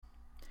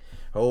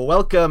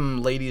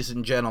Welcome, ladies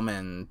and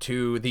gentlemen,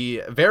 to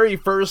the very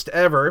first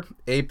ever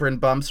Apron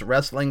Bumps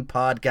Wrestling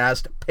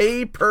Podcast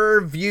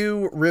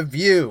pay-per-view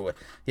review.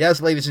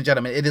 Yes, ladies and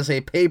gentlemen, it is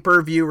a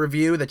pay-per-view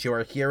review that you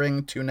are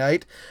hearing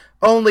tonight,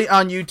 only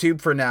on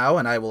YouTube for now,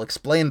 and I will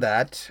explain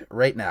that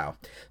right now.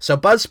 So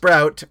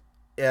Buzzsprout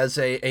has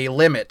a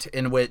limit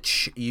in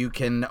which you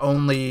can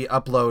only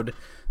upload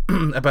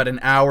about an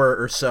hour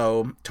or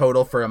so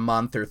total for a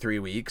month or 3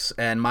 weeks,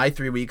 and my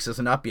 3 weeks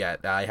isn't up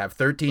yet. I have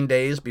 13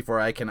 days before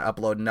I can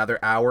upload another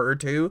hour or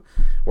two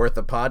worth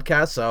of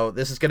podcast, so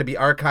this is going to be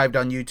archived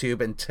on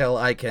YouTube until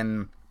I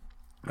can,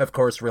 of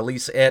course,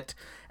 release it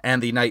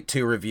and the Night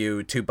 2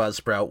 review to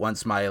Buzzsprout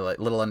once my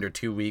little under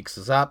 2 weeks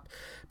is up.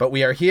 But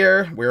we are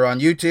here, we're on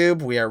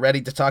YouTube, we are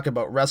ready to talk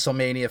about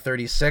WrestleMania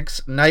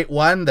 36, Night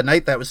 1, the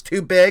night that was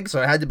too big,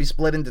 so it had to be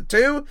split into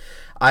two.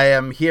 I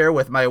am here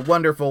with my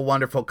wonderful,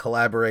 wonderful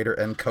collaborator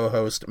and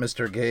co-host,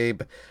 Mr.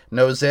 Gabe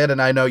Knows It,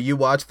 and I know you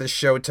watched this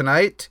show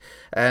tonight,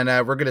 and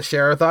we're going to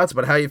share our thoughts,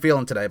 but how are you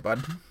feeling today,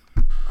 bud?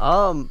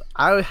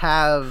 I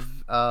have,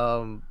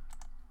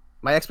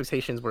 my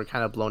expectations were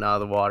kind of blown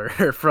out of the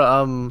water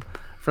from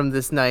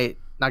this night.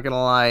 Not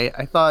gonna lie,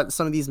 I thought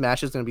some of these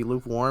matches gonna be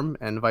lukewarm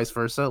and vice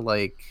versa.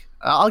 Like,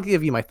 I'll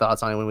give you my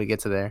thoughts on it when we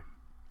get to there.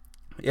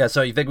 Yeah,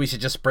 so you think we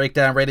should just break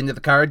down right into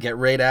the card, get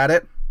right at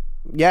it?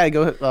 Yeah,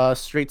 go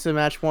straight to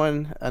match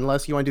one,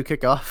 unless you want to do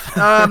kickoff.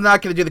 I'm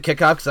not going to do the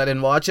kickoff because I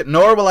didn't watch it,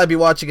 nor will I be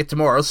watching it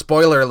tomorrow.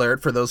 Spoiler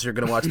alert for those who are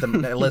going to watch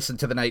them, listen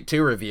to the Night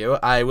 2 review.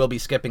 I will be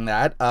skipping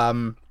that.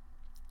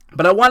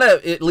 But I want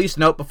to at least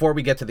note before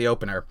we get to the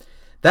opener,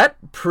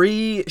 that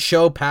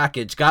pre-show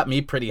package got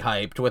me pretty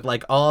hyped with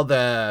like all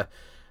the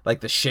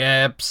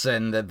ships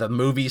and the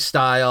movie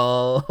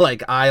style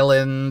like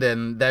island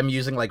and them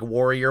using like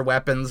warrior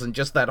weapons and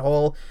just that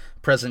whole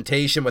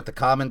presentation with the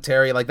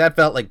commentary. Like, that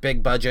felt like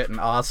big budget and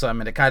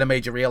awesome, and it kind of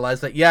made you realize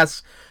that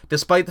yes,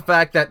 despite the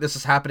fact that this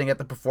is happening at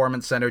the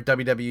Performance Center,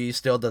 WWE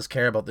still does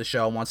care about the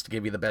show and wants to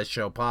give you the best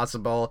show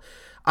possible.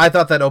 I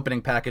thought that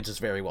opening package is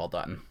very well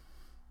done.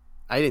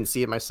 I didn't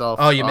see it myself.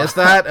 Oh, you missed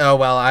that? Oh,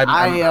 well, I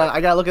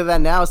gotta look at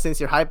that now since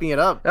you're hyping it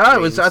up.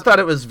 I thought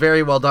it was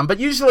very well done, but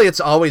usually it's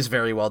always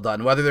very well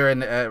done, whether they're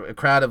in a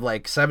crowd of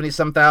like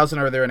 70-some thousand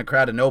or they're in a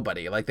crowd of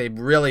nobody. Like, they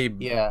really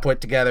put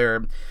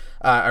together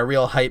a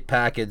real hype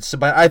package. So,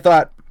 but I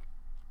thought,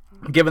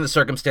 given the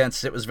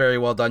circumstances, it was very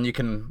well done. You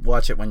can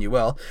watch it when you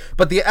will.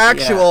 But the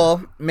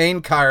actual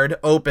main card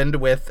opened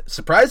with,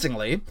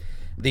 surprisingly,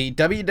 the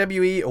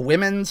WWE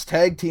Women's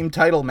Tag Team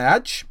title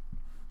match.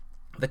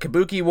 The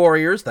Kabuki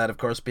Warriors, that of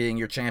course being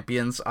your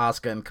champions,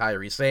 Asuka and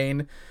Kairi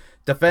Sane,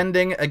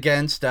 defending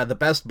against the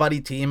best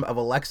buddy team of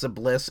Alexa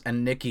Bliss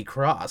and Nikki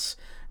Cross.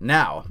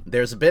 Now,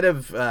 there's a bit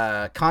of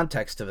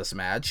context to this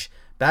match.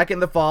 Back in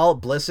the fall,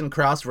 Bliss and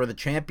Cross were the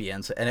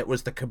champions, and it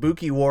was the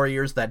Kabuki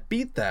Warriors that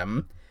beat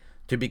them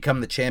to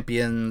become the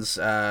champions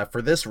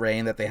for this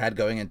reign that they had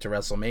going into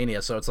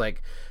WrestleMania. So it's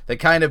like they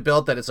kind of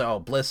built that it's,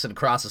 Bliss and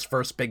Cross's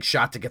first big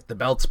shot to get the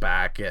belts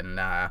back, and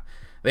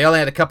they only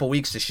had a couple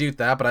weeks to shoot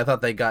that, but I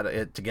thought they got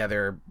it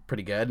together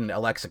pretty good, and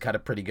Alexa cut a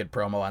pretty good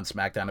promo on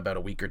SmackDown about a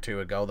week or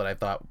two ago that I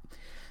thought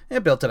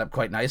it built it up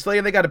quite nicely,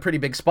 and they got a pretty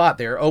big spot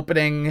there,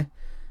 opening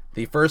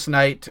the first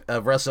night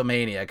of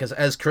WrestleMania, because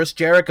as Chris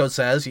Jericho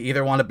says, you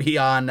either want to be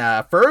on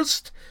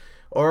first,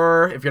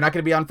 or if you're not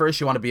going to be on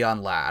first, you want to be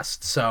on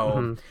last.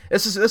 So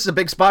this is a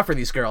big spot for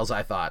these girls,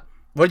 I thought.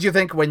 What did you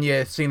think when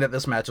you seen that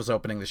this match was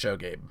opening the show,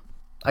 Gabe?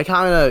 I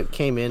kind of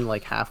came in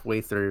like halfway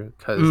through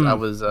because I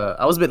was a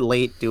bit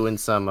late doing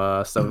some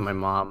stuff with my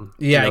mom.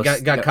 Yeah,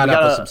 got caught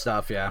up with some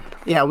stuff. Yeah,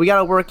 we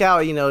gotta work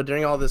out,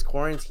 during all this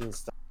quarantine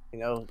stuff,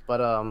 But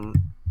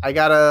I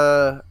got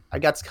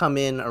to come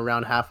in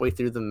around halfway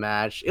through the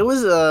match. It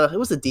was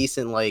a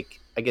decent, like,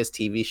 I guess,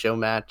 TV show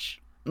match.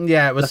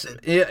 Yeah, it was.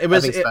 It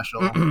was nothing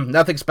special.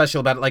 Nothing special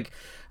about it. Like,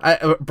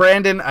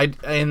 Brandon,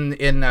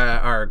 in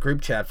our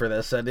group chat for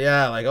this said,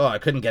 I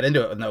couldn't get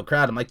into it with no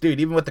crowd. I'm like, dude,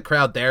 even with the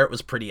crowd there, it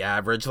was pretty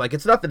average. Like,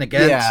 it's nothing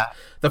against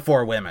the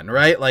four women,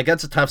 right? Like,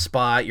 that's a tough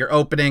spot. You're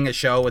opening a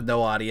show with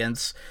no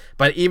audience.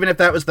 But even if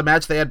that was the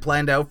match they had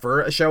planned out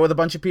for a show with a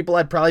bunch of people,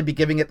 I'd probably be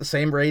giving it the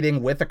same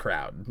rating with a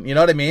crowd. You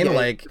know what I mean? Yeah,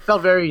 like, it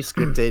felt very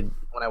scripted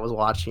when I was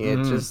watching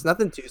it. Just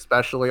nothing too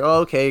special. Like,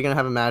 okay, you're gonna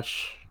have a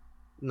match.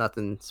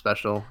 Nothing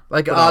special.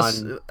 Like,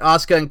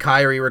 Asuka and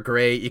Kairi were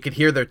great. You could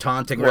hear their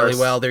taunting really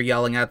well. They're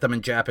yelling at them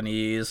in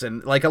Japanese.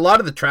 And, like, a lot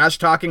of the trash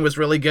talking was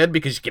really good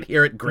because you could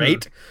hear it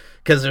great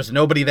because there's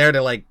nobody there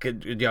to, like,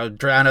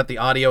 drown out the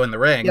audio in the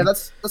ring. Yeah,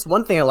 that's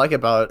one thing I like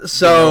about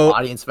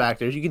audience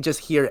factors. You can just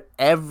hear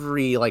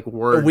every, like,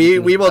 word. We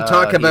will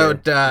talk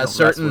about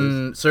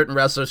certain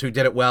wrestlers who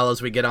did it well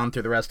as we get on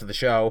through the rest of the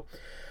show.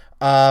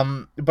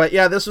 But,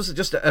 yeah, this was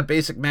just a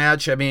basic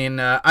match. I mean,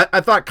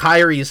 I thought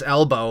Kairi's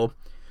elbow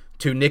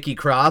to Nikki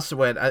Cross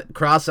when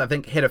Cross, I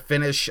think, hit a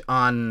finish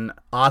on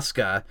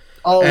Asuka.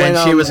 Oh, and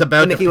when, she was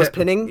about Nikki was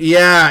pinning?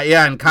 Yeah,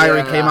 and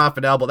Kairi came off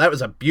an elbow. That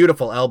was a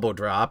beautiful elbow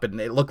drop,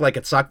 and it looked like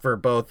it sucked for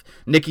both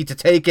Nikki to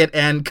take it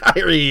and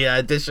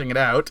Kairi dishing it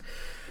out.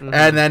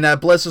 And then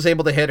Bliss was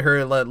able to hit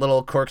her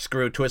little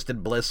corkscrew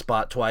twisted Bliss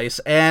spot twice,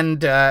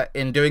 and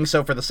in doing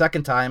so for the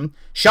second time,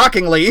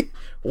 shockingly,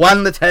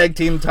 won the tag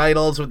team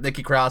titles with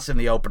Nikki Cross in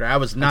the opener. I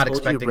was not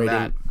expecting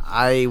that.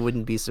 I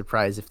wouldn't be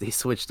surprised if they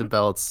switched the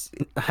belts.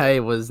 I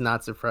was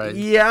not surprised.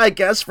 Yeah, I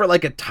guess for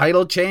like a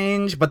title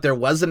change, but there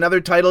was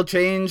another title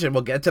change, and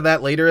we'll get to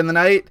that later in the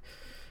night.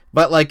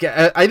 But like,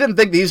 I didn't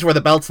think these were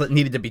the belts that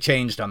needed to be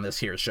changed on this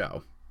here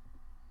show.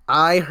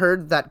 I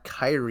heard that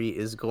Kairi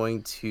is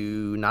going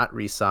to not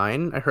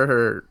re-sign. I heard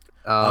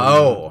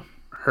her.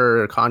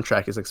 Her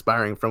contract is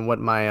expiring. From what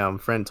my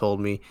friend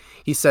told me,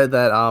 he said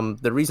that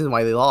the reason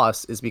why they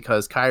lost is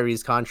because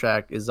Kairi's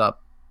contract is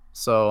up.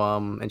 So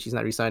and she's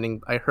not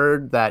re-signing. I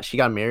heard that she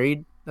got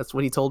married. That's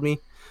what he told me.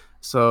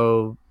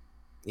 So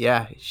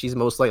yeah, she's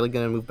most likely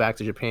going to move back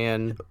to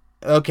Japan.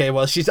 Okay,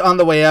 well, she's on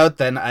the way out.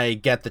 Then I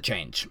get the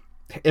change,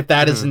 if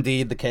that is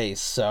indeed the case.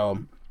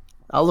 So.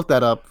 I'll look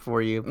that up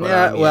for you. But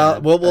yeah,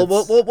 we'll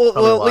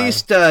at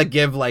least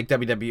give like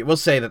WWE. We'll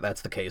say that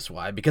that's the case.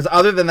 Why? Because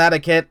other than that, I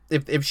can't.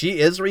 If she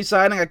is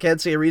re-signing, I can't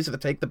see a reason to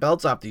take the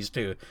belts off these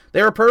two.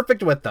 They were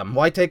perfect with them.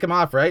 Why take them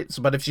off, right?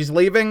 So, but if she's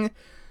leaving,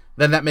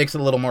 then that makes a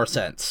little more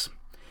sense.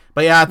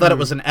 But yeah, I thought it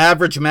was an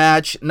average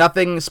match.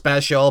 Nothing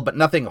special, but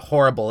nothing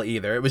horrible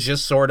either. It was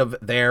just sort of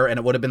there, and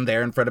it would have been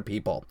there in front of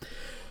people.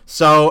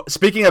 So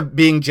speaking of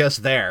being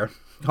just there,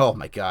 oh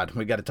my God,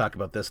 we got to talk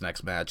about this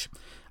next match.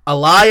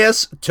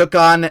 Elias took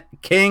on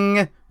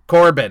King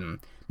Corbin.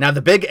 Now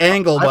the big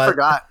angle was... I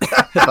forgot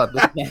about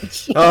this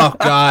match. Oh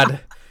God,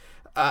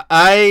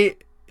 I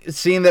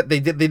seen that they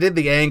did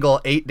the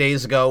angle 8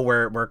 days ago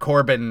where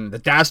Corbin, the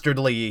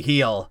dastardly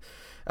heel,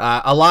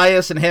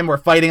 Elias and him were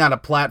fighting on a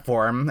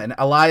platform, and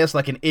Elias,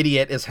 like an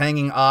idiot, is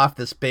hanging off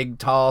this big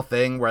tall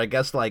thing where I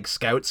guess like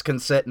scouts can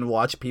sit and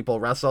watch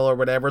people wrestle or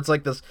whatever. It's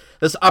like this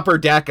upper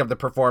deck of the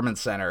Performance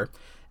Center.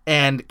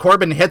 And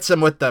Corbin hits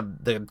him with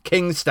the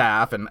king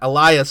staff, and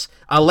Elias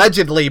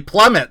allegedly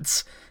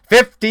plummets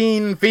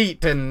 15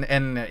 feet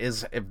and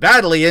is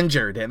badly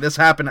injured. And this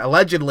happened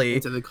allegedly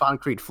into the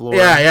concrete floor.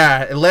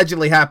 Yeah,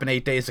 allegedly happened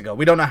 8 days ago.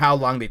 We don't know how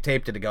long they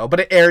taped it ago,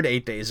 but it aired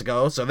 8 days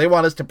ago. So they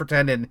want us to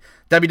pretend in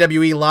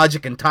WWE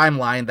logic and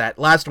timeline that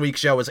last week's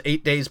show was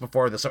 8 days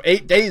before this. So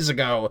 8 days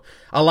ago,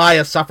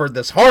 Elias suffered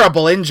this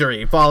horrible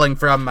injury falling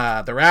from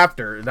not the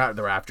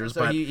rafters,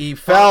 but he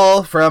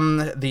fell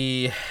from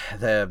the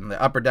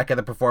upper deck of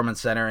the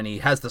Performance Center, and he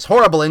has this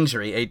horrible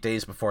injury 8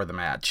 days before the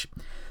match.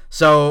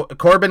 So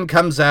Corbin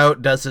comes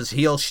out, does his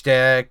heel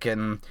shtick,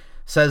 and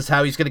says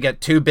how he's going to get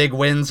 2 big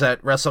wins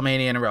at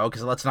WrestleMania in a row,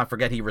 because let's not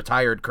forget he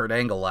retired Kurt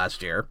Angle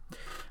last year.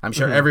 I'm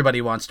sure everybody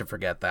wants to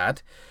forget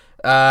that.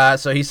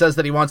 So he says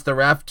that he wants the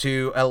ref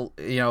to,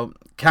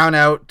 count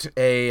out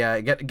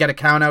get a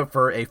count out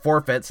for a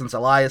forfeit since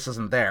Elias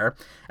isn't there.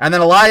 And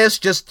then Elias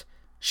just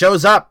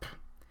shows up,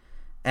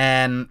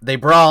 and they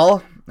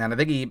brawl, and I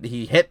think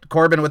he hit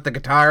Corbin with the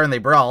guitar, and they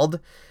brawled.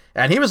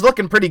 And he was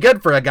looking pretty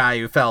good for a guy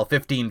who fell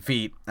 15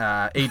 feet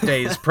 8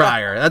 days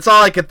prior. That's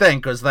all I could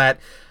think was that.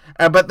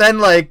 But then,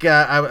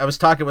 I was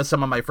talking with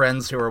some of my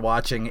friends who were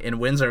watching in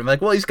Windsor. I'm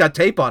like, well, he's got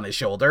tape on his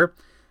shoulder.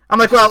 I'm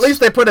like, well, at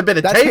least they put a bit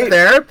of tape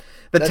there.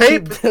 The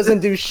tape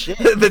doesn't do shit.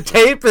 The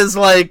tape is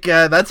like,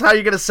 that's how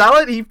you're going to sell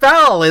it? He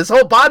fell. His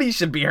whole body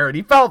should be hurt.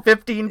 He fell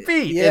 15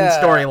 feet in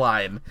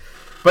storyline.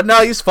 But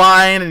no, he's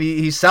fine, and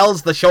he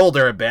sells the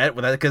shoulder a bit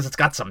because it's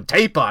got some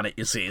tape on it,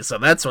 you see. So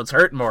that's what's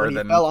hurt more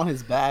than... He fell on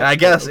his back. I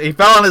guess he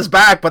fell on his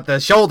back, but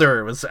the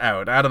shoulder was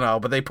out. I don't know,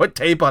 but they put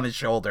tape on his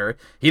shoulder.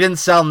 He didn't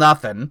sell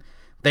nothing.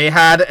 They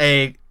had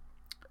a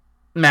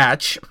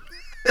match.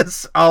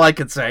 That's all I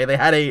could say. They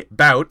had a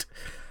bout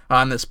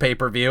on this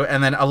pay-per-view,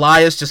 and then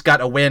Elias just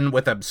got a win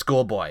with a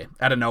schoolboy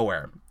out of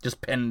nowhere. Just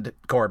pinned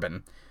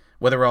Corbin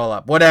with a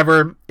roll-up.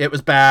 Whatever. It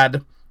was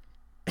bad.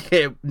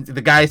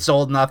 The guy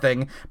sold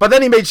nothing, but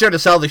then he made sure to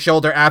sell the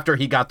shoulder after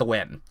he got the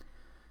win.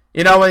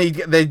 You know, when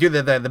they do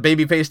the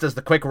babyface does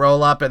the quick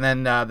roll up, and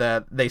then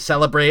they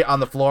celebrate on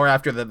the floor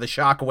after the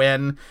shock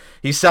win.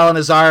 He's selling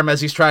his arm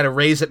as he's trying to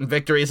raise it in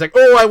victory. He's like,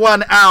 "Oh, I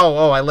won! Ow!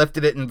 Oh, I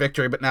lifted it in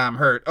victory, but now I'm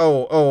hurt.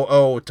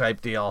 Oh!"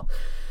 type deal.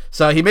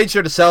 So he made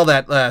sure to sell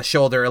that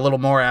shoulder a little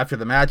more after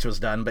the match was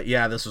done. But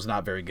yeah, this was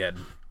not very good.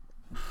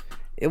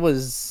 It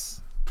was.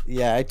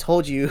 Yeah, I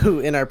told you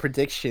in our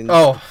predictions.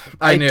 Oh,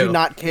 I knew. I do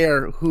not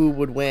care who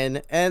would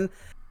win. And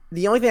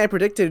the only thing I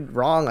predicted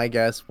wrong, I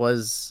guess,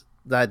 was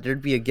that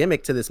there'd be a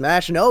gimmick to this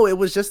match. No, it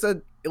was just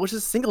a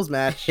singles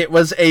match. It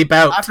was a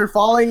bout. After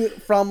falling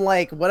from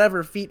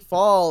whatever feet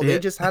fall, they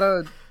just had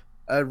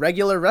a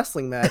regular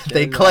wrestling match.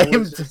 They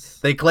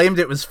claimed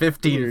it was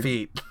 15 weird.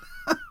 Feet.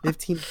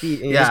 15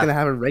 feet, and you're just gonna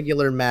have a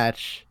regular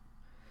match.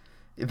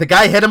 The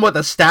guy hit him with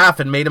a staff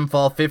and made him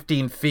fall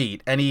 15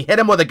 feet, and he hit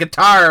him with a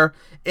guitar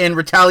in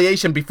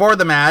retaliation before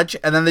the match,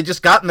 and then they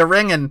just got in the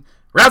ring and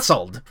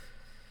wrestled.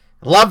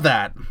 Love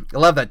that. I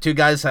love that. Two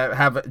guys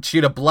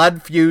shoot a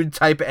blood feud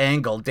type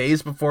angle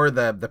days before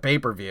the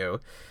pay-per-view,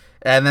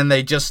 and then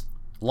they just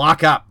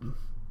lock up.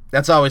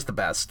 That's always the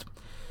best.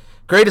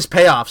 Greatest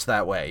payoffs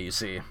that way, you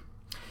see.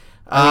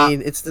 I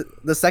mean, it's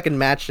the second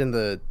match in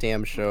the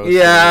damn show.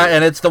 Yeah, so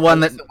and it's the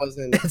one that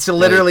it's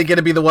literally going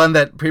to be the one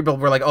that people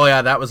were like, "Oh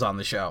yeah, that was on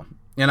the show."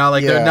 You know,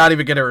 like they're not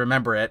even going to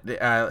remember it.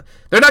 They're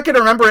not going to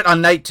remember it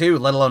on night 2,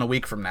 let alone a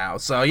week from now.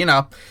 So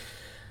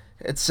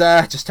it's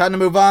just time to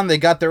move on. They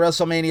got their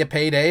WrestleMania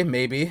payday,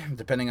 maybe,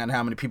 depending on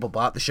how many people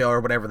bought the show or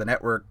whatever the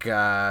network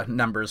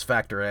numbers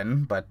factor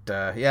in. But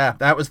yeah,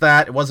 that was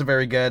that. It wasn't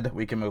very good.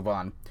 We can move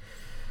on.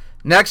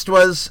 Next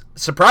was,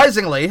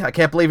 surprisingly, I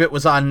can't believe it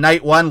was on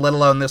night 1, let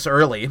alone this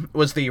early,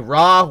 was the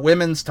Raw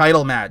Women's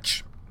title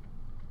match.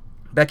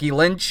 Becky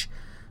Lynch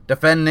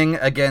defending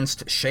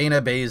against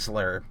Shayna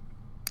Baszler.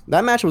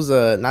 That match was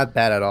not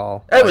bad at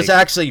all. It was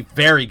actually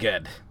very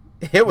good.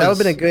 That would have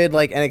been a good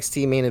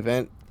NXT main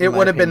event. It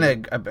would have been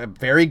a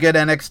very good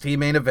NXT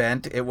main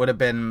event. It would have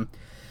been...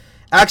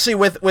 Actually,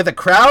 with a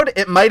crowd,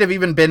 it might have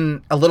even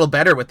been a little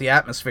better with the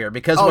atmosphere,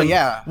 because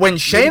when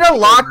Shayna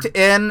locked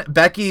in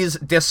Becky's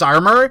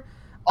disarmor,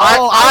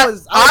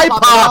 I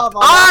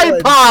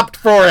popped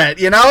for it,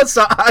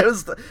 So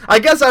I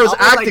guess I was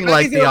acting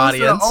like the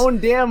audience. Own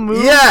damn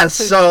move. Yes,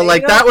 so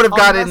that would have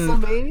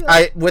gotten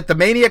with the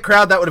Mania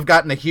crowd, that would have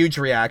gotten a huge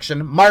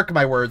reaction. Mark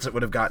my words, it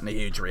would have gotten a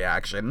huge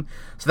reaction.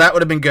 So that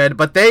would have been good.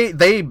 But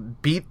they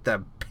beat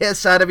the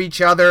piss out of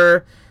each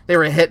other. They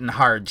were hitting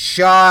hard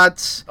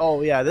shots.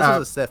 Oh yeah, this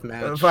was a stiff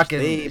match.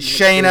 Fucking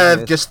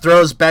Shayna just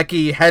throws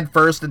Becky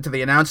headfirst into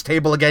the announce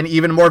table again,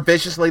 even more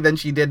viciously than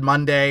she did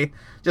Monday,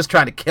 just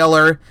trying to kill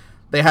her.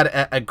 They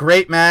had a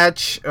great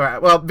match.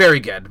 Well, very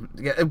good.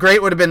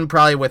 Great would have been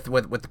probably with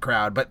the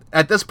crowd, but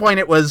at this point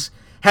it was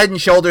head and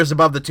shoulders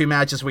above the 2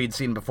 matches we'd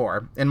seen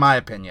before, in my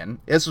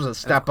opinion. This was a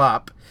step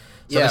up.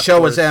 So the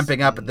show was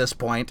amping up at this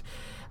point.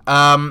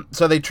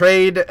 So they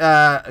trade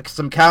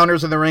some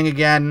counters in the ring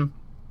again.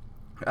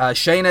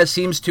 Shayna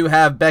seems to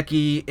have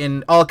Becky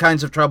in all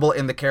kinds of trouble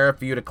in the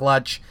Karafuda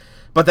clutch,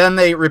 but then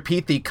they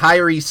repeat the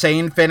Kairi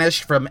Sane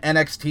finish from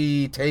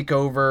NXT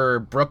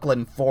TakeOver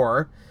Brooklyn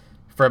 4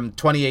 from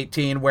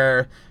 2018,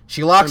 where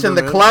she locks in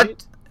the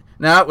clutch.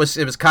 No, it was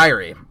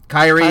Kairi.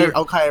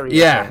 Kairi.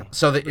 Yeah.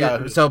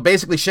 Okay. So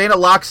basically, Shayna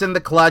locks in the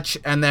clutch,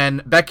 and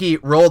then Becky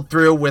rolled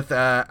through with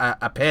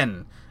a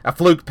pin, a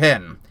fluke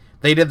pin.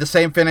 They did the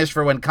same finish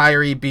for when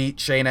Kairi beat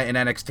Shayna in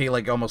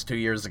NXT almost 2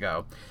 years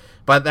ago.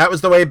 But that was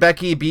the way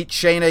Becky beat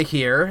Shayna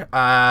here.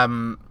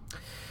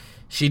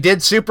 She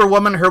did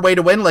Superwoman her way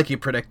to win, like you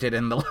predicted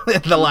in the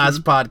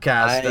last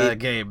podcast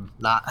game.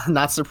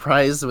 Not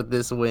surprised with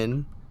this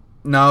win.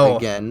 No.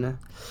 Again,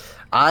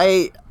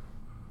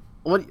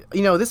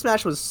 this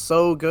match was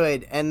so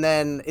good, and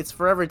then it's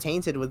forever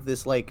tainted with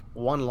this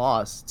one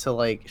loss to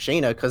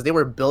Shayna, because they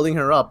were building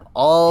her up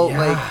all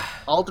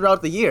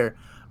throughout the year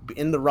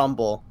in the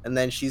Rumble, and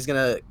then she's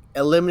gonna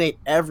eliminate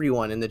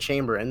everyone in the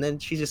Chamber, and then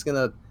she's just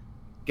gonna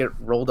get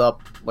rolled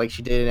up like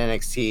she did in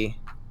NXT.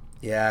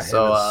 Yeah,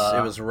 so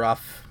it was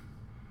rough.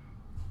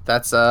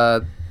 That's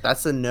a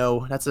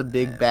no. That's a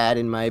big bad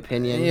in my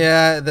opinion.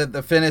 Yeah,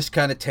 the finish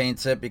kind of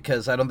taints it,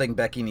 because I don't think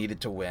Becky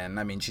needed to win.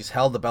 I mean, she's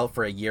held the belt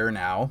for a year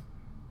now.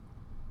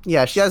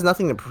 Yeah, she has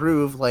nothing to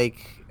prove.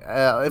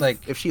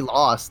 If she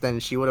lost, then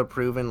she would have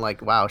proven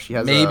wow, she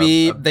has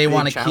maybe they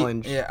want to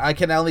keep. Yeah, I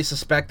can only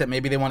suspect that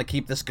maybe they want to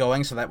keep this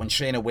going so that when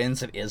Shayna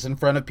wins, it is in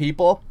front of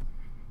people.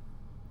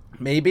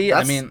 Maybe.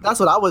 That's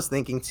what I was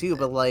thinking too,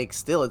 but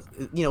still,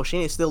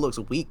 Shayna still looks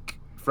weak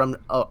from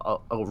a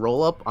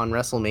roll up on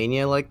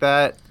WrestleMania like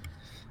that.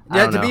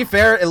 Yeah, to be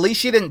fair, at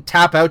least she didn't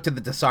tap out to the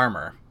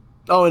disarmor.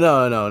 Oh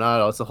no, not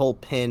at all. It's a whole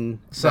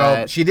pin.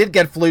 So she did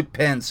get fluke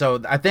pinned.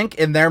 So I think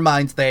in their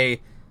minds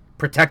they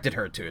protected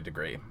her to a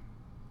degree.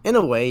 In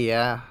a way,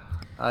 yeah.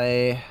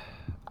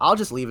 I'll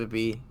just leave it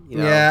be.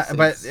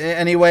 But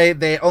anyway,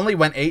 they only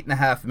went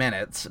 8.5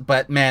 minutes.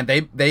 But man,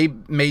 they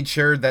made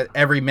sure that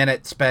every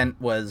minute spent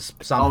was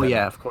something. Oh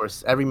yeah, of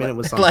course, every minute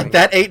was something.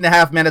 That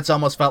 8.5 minutes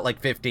almost felt like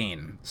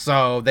 15.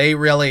 So they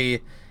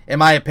really, in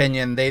my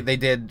opinion, they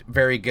did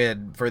very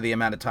good for the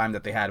amount of time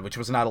that they had, which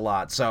was not a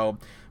lot. So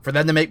for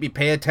them to make me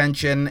pay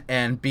attention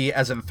and be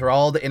as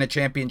enthralled in a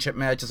championship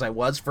match as I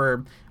was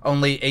for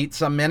only 8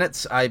 some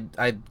minutes, I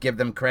give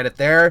them credit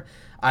there.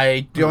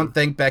 I don't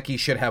think Becky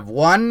should have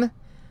won,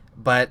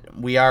 but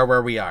we are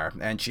where we are,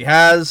 and she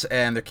has,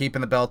 and they're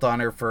keeping the belt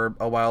on her for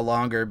a while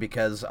longer,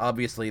 because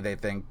obviously they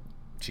think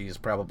she's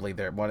probably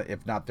their one,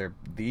 if not their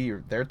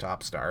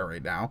top star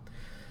right now,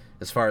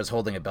 as far as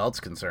holding a belt's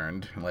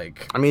concerned.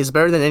 It's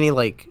better than any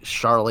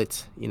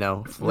Charlotte,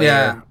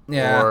 Flair,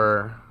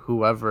 or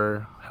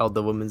whoever held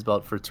the women's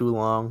belt for too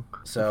long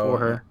before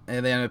her.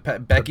 And then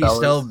Becky's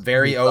still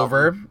very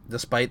over,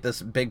 despite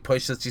this big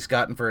push that she's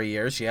gotten for a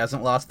year. She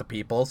hasn't lost the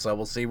people, so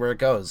we'll see where it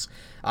goes.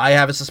 I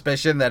have a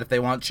suspicion that if they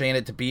want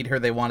Shayna to beat her,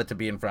 they want it to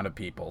be in front of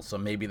people, so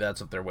maybe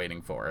that's what they're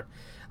waiting for.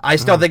 I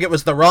still think it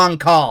was the wrong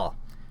call.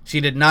 She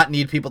did not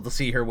need people to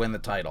see her win the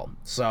title.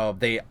 So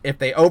if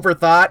they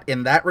overthought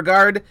in that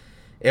regard,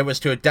 it was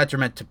to a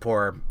detriment to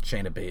poor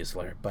Shayna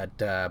Baszler.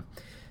 But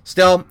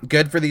still,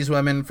 good for these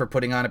women for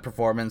putting on a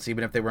performance,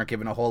 even if they weren't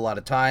given a whole lot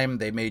of time.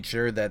 They made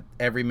sure that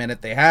every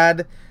minute they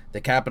had,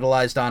 They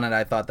capitalized on it.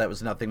 I thought that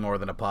was nothing more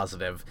than a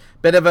positive.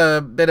 Bit of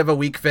a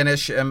weak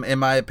finish, in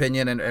my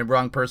opinion, and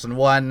wrong person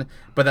won,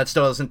 but that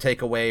still doesn't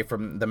take away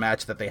from the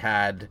match that they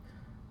had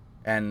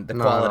and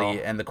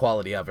the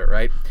quality of it,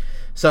 right?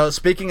 So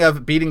speaking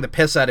of beating the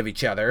piss out of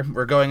each other,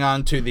 we're going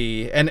on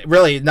to and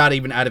really not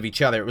even out of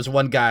each other. It was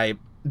one guy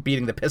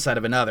beating the piss out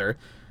of another.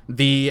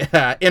 The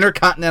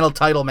Intercontinental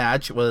title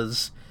match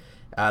was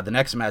the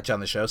next match on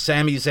the show.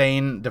 Sami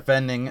Zayn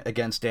defending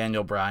against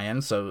Daniel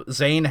Bryan. So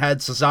Zayn had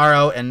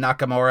Cesaro and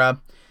Nakamura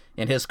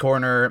in his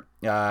corner.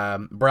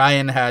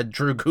 Bryan had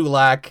Drew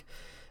Gulak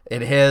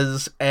in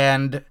his.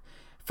 And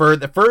for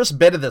the first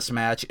bit of this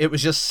match, it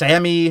was just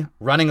Sami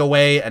running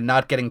away and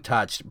not getting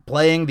touched,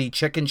 playing the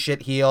chicken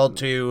shit heel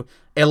to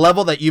a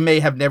level that you may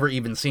have never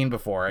even seen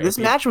before. This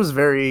match was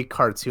very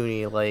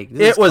cartoony. Like,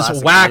 it was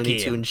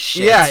wacky.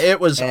 Yeah, it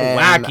was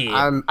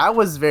wacky. I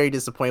was very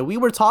disappointed. We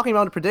were talking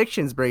about the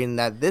predictions, Brayden,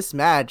 that this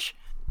match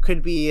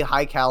could be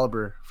high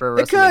caliber for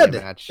a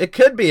WrestleMania match. It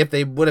could be if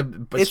they would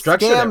have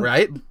structured it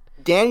right.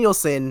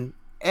 Danielson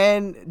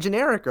and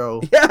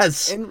Generico.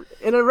 Yes. In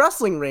a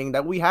wrestling ring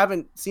that we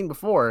haven't seen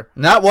before.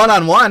 Not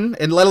one-on-one,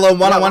 and let alone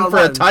one-on-one for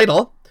a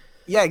title.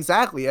 Yeah,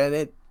 exactly. And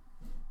it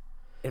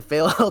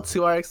failed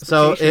to our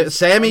expectations. So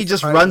Sami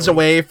just runs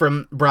away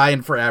from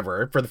Bryan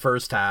forever for the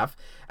first half.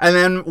 And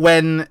then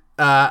when,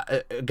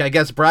 I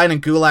guess, Bryan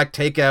and Gulak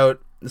take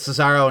out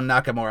Cesaro and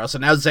Nakamura, so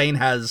now Zayn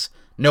has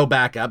no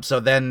backup. So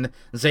then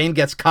Zayn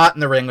gets caught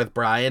in the ring with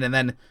Bryan, and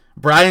then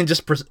Bryan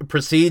just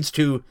proceeds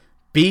to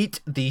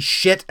beat the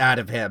shit out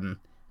of him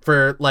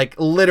for, like,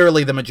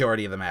 literally the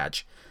majority of the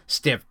match.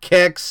 Stiff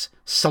kicks,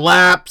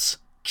 slaps,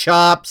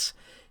 chops.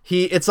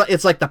 It's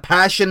like the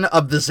passion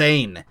of the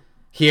Zayn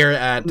here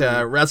at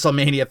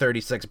WrestleMania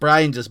 36.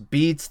 Bryan just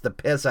beats the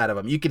piss out of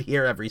him. You could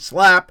hear every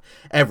slap.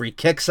 Every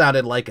kick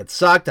sounded like it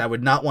sucked. I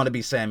would not want to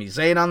be Sami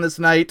Zayn on this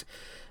night.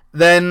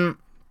 Then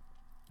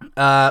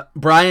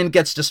Bryan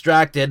gets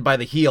distracted by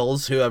the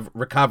heels who have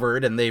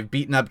recovered, and they've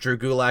beaten up Drew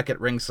Gulak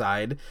at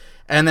ringside.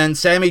 And then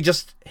Sami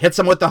just hits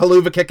him with the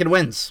Helluva Kick and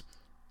wins.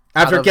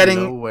 After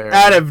getting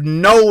out of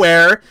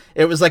nowhere.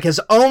 It was like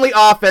his only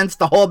offense.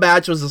 The whole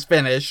match was his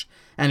finish.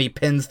 And he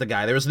pins the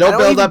guy. There was no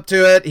build up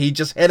to it. He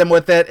just hit him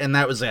with it, and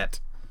that was it.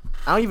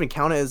 I don't even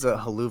count it as a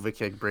Helluva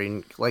Kick,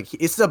 Brayden. Like,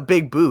 it's a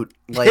big boot.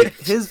 Like,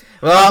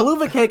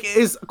 Helluva Kick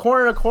is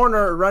corner to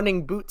corner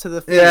running boot to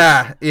the face.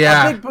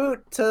 Yeah. A big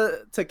boot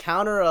to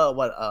counter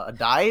a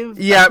dive?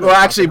 Yeah, well,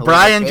 actually,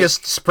 Bryan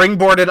just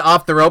springboarded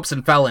off the ropes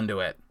and fell into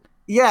it.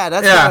 Yeah,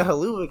 that's not a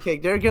Helluva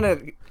Kick.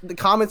 The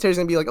commentary's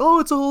gonna be like, "Oh,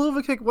 it's a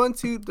Helluva Kick, 1,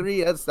 2,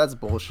 3." That's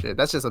bullshit.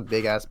 That's just a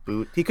big ass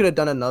boot. He could have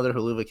done another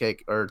Helluva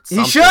Kick or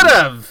something. He should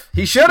have.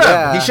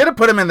 Yeah. He should have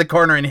put him in the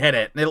corner and hit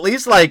it. At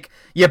least, like,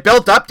 you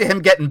built up to him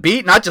getting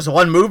beat, not just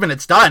one move and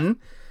it's done.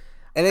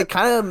 And it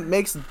kind of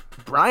makes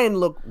Bryan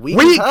look weak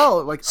as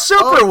hell. Like,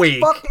 super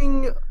weak.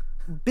 Fucking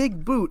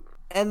big boot,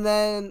 and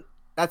then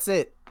that's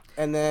it.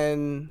 And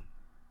then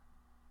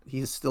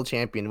he's still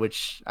champion,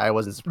 which I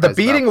wasn't surprised. The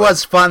beating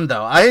was fun,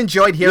 though. I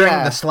enjoyed hearing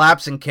the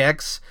slaps and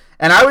kicks,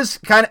 and I was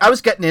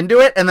getting into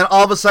it, and then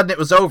all of a sudden it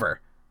was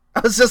over.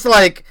 I was just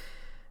like,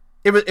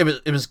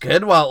 it was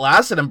good while it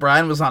lasted, and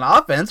Bryan was on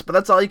offense, but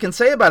that's all you can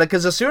say about it.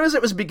 Because as soon as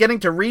it was beginning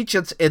to reach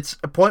its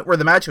point where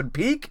the match would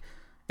peak,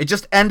 it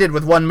just ended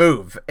with one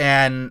move,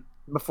 and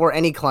before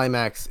any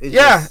climax. It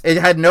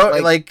had no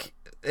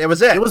it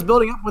was it. It was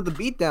building up with the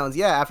beatdowns,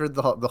 after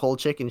the whole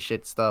chicken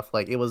shit stuff.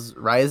 Like, it was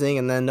rising,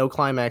 and then no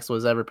climax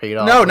was ever paid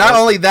off. No, not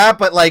only that,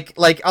 but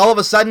like all of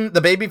a sudden,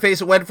 the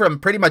babyface went from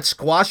pretty much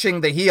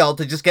squashing the heel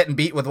to just getting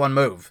beat with one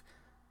move.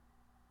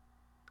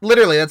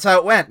 Literally, that's how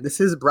it went. This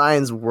is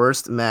Bryan's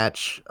worst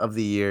match of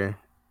the year.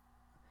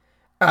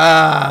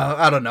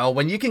 I don't know.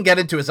 When you can get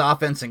into his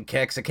offense and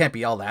kicks, it can't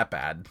be all that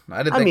bad.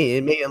 I mean,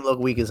 it made him look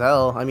weak as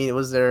hell. I mean,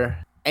 was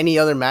there any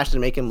other match to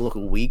make him look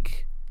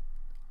weak?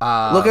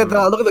 Look at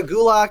the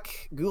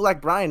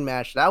Gulak Bryan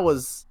match. That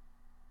was,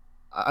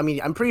 I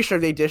mean, I'm pretty sure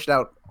they dished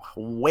out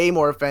way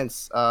more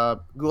offense.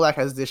 Gulak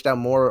has dished out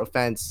more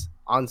offense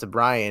onto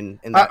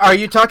Bryan. Are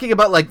you talking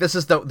about, like, this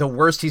is the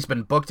worst he's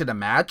been booked in a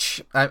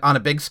match on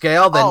a big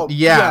scale? Then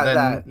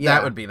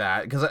that would be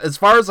that. Because as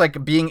far as,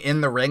 like, being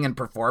in the ring and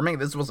performing,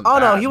 this wasn't. Oh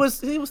bad. No, he was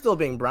still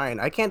being Bryan.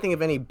 I can't think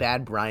of any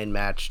bad Bryan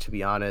match, to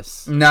be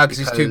honest. No, because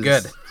he's too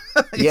good.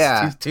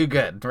 He's too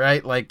good,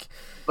 right? Like.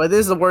 But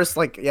this is the worst.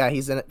 Like,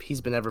 he's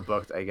been ever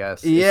booked, I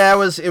guess. Yeah, it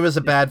was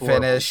a bad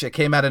finish. It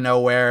came out of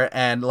nowhere,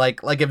 and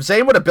like if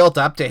Zayn would have built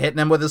up to hitting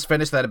him with his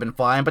finish, that'd have been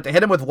fine. But to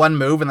hit him with one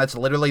move, and that's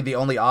literally the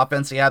only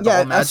offense he had the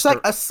whole match.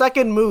 A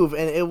second move,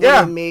 and it would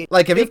have made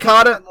like if he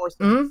caught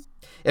him,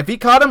 if he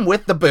caught him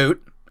with the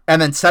boot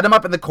and then set him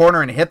up in the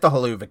corner and hit the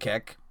Helluva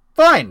Kick,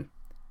 fine.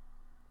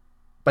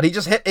 But he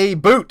just hit a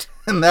boot,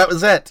 and that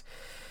was it.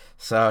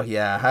 So,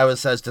 yeah, I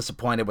was as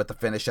disappointed with the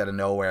finish out of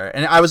nowhere.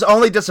 And I was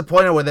only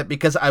disappointed with it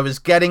because I was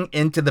getting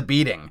into the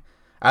beating.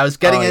 I was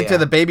getting into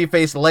the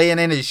babyface laying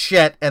in his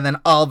shit, and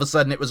then all of a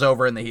sudden it was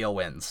over and the heel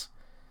wins.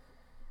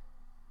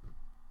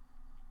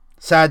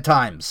 Sad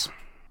times.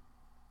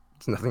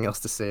 There's nothing else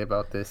to say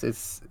about this.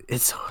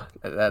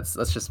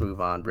 Let's just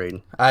move on,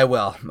 Braden. I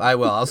will.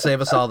 I'll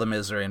save us all the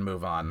misery and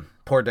move on.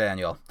 Poor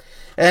Daniel.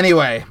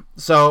 Anyway,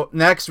 so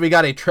next we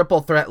got a triple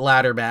threat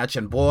ladder match,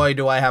 and boy,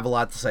 do I have a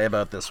lot to say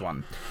about this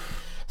one.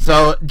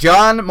 So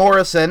John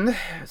Morrison,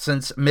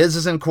 since Miz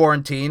is in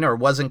quarantine, or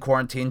was in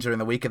quarantine during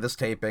the week of this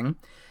taping,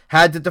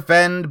 had to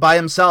defend by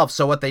himself.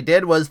 So what they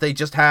did was they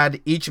just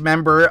had each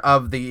member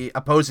of the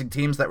opposing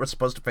teams that were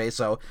supposed to face.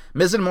 So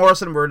Miz and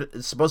Morrison were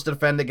supposed to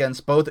defend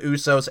against both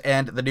Usos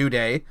and The New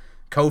Day,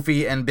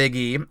 Kofi and Big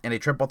E, in a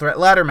triple threat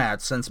ladder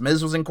match. Since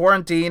Miz was in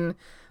quarantine,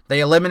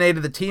 they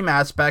eliminated the team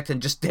aspect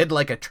and just did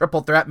like a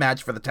triple threat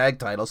match for the tag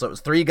title. So it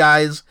was 3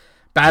 guys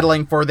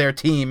battling for their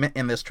team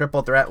in this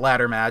triple threat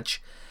ladder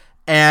match.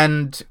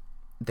 And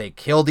they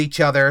killed each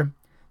other.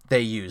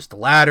 They used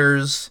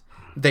ladders.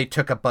 They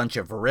took a bunch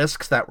of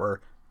risks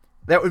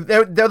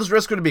those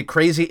risks would be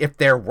crazy if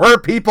there were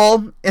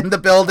people in the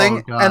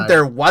building, and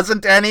there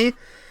wasn't any.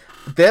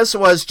 This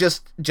was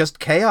just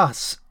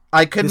chaos.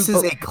 This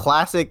is a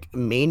classic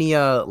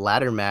Mania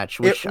ladder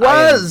match, which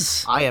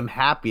I am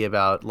happy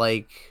about.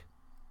 Like,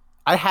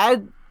 I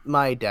had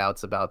my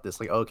doubts about this.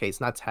 Like, okay,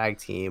 it's not tag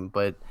team,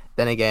 but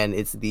then again,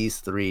 it's these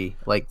 3.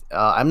 Like,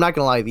 I'm not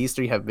gonna lie, these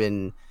 3 have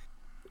been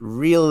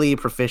really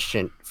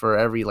proficient for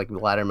every like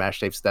ladder match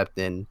they've stepped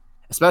in.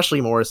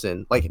 Especially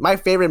Morrison. Like, my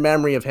favorite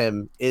memory of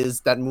him is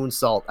that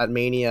moonsault at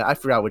Mania. I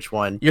forgot which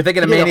one. You're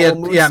thinking of Mania,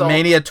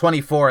 Mania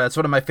 24. That's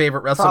one of my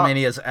favorite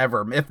WrestleManias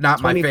ever, if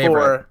not 24. My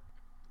favorite.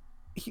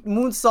 He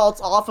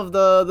moonsaults off of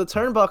the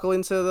turnbuckle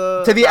into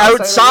the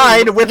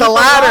outside with a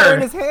ladder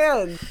in his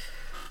hand.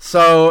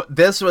 So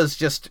this was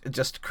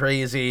just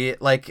crazy.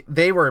 Like,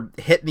 they were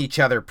hitting each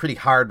other pretty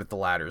hard with the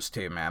ladders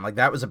too, man. Like,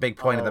 that was a big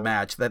point of the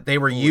match that they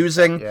were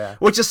using,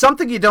 which is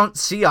something you don't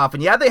see often.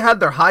 Yeah, they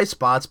had their high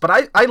spots,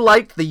 but I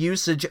liked the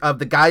usage of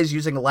the guys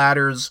using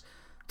ladders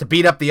to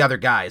beat up the other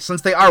guys,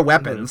 since they are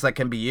weapons that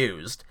can be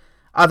used.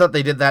 I thought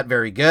they did that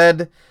very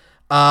good.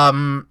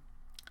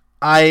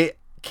 I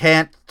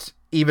can't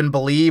even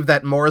believe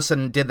that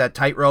Morrison did that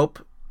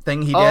tightrope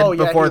thing he did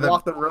before he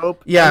walked the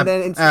rope. Yeah, and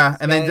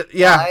then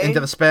into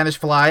the Spanish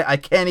Fly. I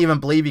can't even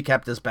believe he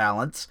kept his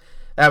balance.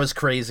 That was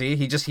crazy.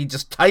 He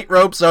just tight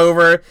ropes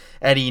over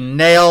and he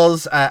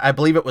nails. I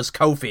believe it was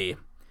Kofi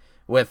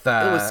with.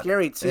 It was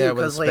scary too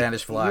with the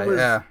Spanish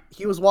Fly.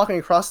 He was walking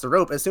across the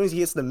rope. As soon as he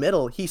hits the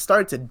middle, he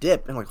started to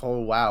dip and like, oh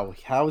wow,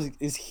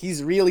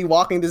 he's really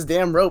walking this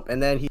damn rope?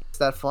 And then he hits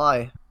that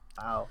fly.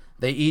 Wow.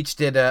 They each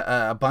did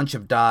a bunch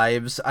of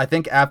dives. I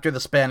think after the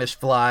Spanish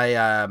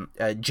Fly,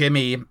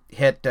 Jimmy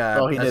hit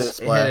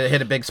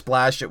a big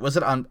splash. Was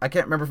it on? I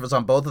can't remember if it was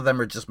on both of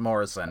them or just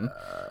Morrison.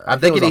 I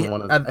think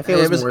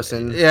it was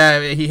Morrison.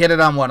 Yeah, he hit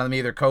it on one of them,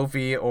 either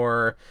Kofi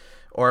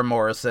or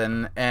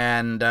Morrison,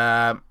 and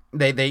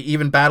they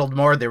even battled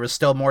more. There was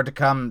still more to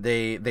come.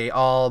 They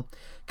all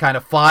kind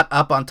of fought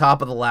up on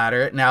top of the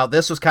ladder. Now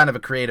this was kind of a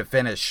creative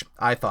finish,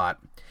 I thought.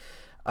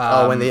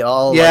 When they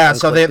all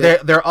so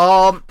they're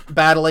all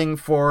battling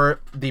for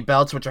the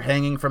belts, which are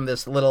hanging from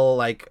this little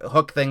like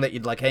hook thing that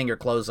you'd like hang your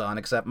clothes on,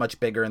 except much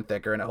bigger and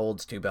thicker, and it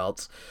holds 2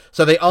 belts.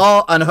 So they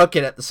all unhook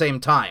it at the same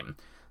time.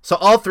 So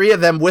all 3 of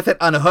them with it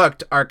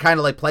unhooked are kind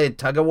of like playing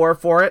tug of war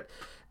for it,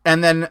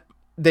 and then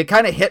they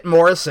kind of hit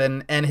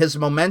Morrison, and his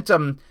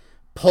momentum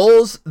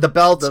pulls the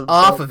belts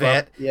off of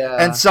it. Yeah.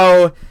 And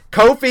so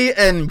Kofi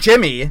and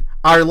Jimmy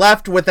are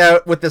left with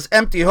this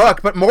empty hook,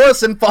 but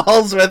Morrison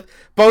falls with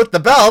both the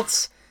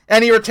belts,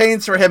 and he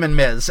retains for him and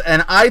Miz.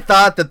 And I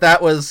thought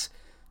that was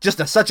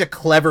just such a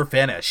clever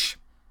finish.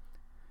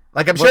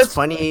 Like, I'm sure what's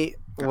funny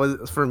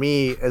was, for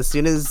me, as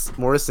soon as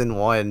Morrison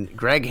won,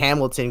 Greg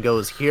Hamilton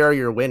goes, "Here are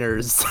your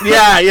winners."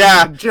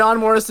 Yeah. John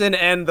Morrison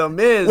and The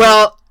Miz.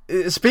 Well,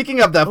 speaking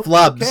of the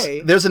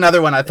flubs, there's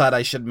another one I thought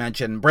I should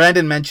mention.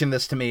 Brandon mentioned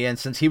this to me, and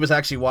since he was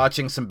actually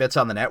watching some bits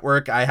on the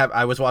network,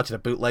 I was watching a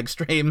bootleg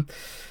stream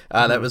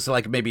that was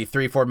like maybe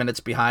 3-4 minutes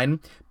behind.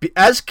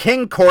 As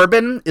King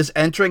Corbin is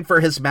entering for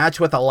his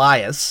match with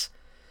Elias,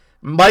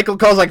 Michael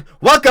Cole's like,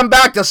 "Welcome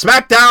back to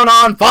SmackDown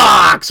on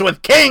Fox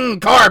with King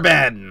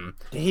Corbin."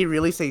 Did he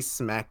really say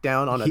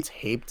SmackDown on a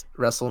taped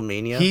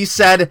WrestleMania? He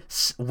said,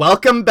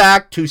 "Welcome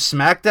back to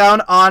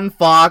SmackDown on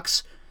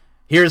Fox.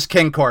 Here's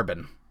King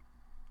Corbin."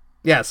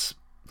 Yes,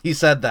 he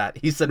said that.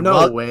 He said,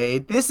 "No way,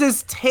 this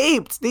is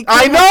taped."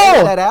 I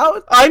know that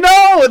out. I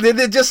know.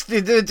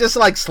 It just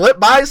like slipped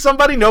by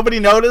somebody. Nobody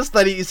noticed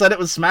that he said it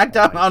was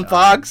SmackDown on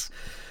Fox.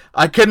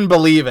 I couldn't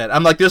believe it.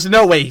 I'm like, there's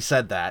no way he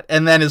said that.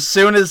 And then as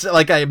soon as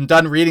like I'm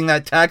done reading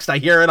that text, I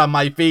hear it on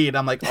my feed.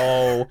 I'm like,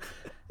 oh,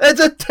 it's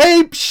a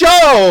tape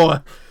show.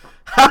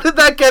 How did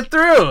that get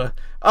through?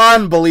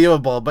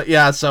 Unbelievable. But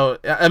yeah, so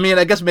I mean,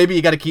 I guess maybe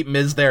you got to keep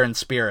Miz there in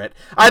spirit.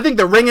 I think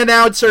the ring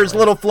announcer's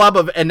little flub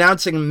of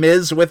announcing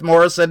Miz with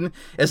Morrison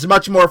is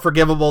much more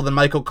forgivable than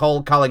Michael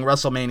Cole calling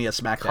WrestleMania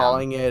SmackDown.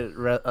 Calling it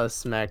a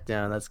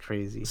SmackDown, that's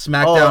crazy.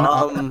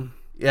 SmackDown.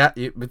 Yeah,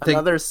 you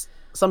think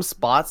some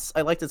spots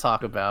I'd like to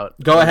talk about.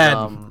 Go ahead.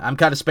 I'm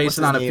kind of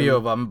spacing on a few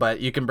of them, but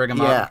you can bring them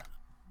up.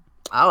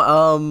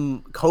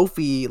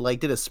 Kofi like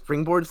did a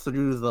springboard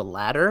through the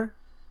ladder,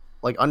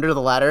 like under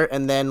the ladder,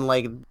 and then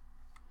like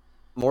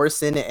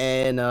Morrison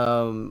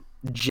and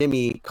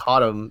Jimmy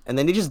caught him, and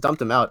then they just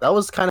dumped him out. That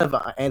was kind of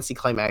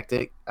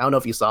anticlimactic. I don't know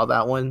if you saw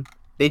that one.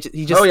 He just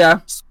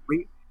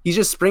he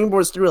just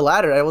springboards through a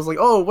ladder. I was like,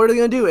 oh, what are they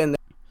gonna do? And then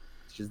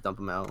just dump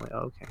him out. I'm like,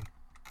 oh, okay.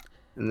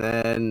 And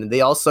then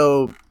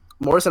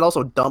Morrison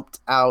also dumped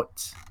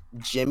out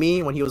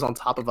Jimmy when he was on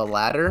top of a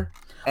ladder.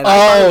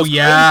 And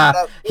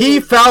he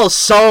fell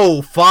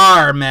so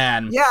far,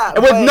 man. Yeah,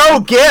 and with no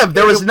give,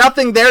 there was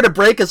nothing there to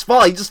break his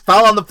fall. He just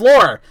fell on the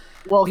floor.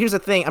 Well, here's the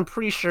thing. I'm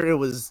pretty sure it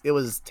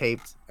was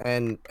taped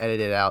and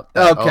edited out.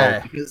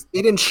 Because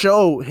they didn't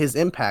show his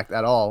impact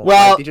at all.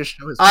 Well, they just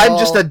show his I'm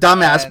just a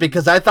dumbass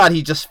because I thought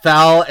he just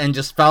fell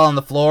on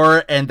the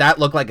floor, and that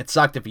looked like it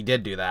sucked if he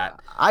did do that.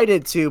 I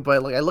did too,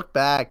 but I look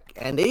back,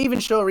 and they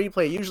even show a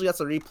replay. Usually that's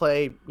a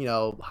replay,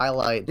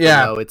 highlight.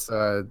 Yeah. It's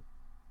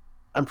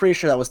I'm pretty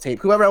sure that was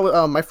taped.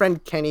 Whoever, my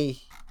friend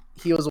Kenny,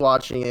 he was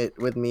watching it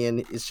with me, and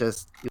he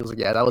was like,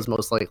 yeah, that was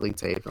most likely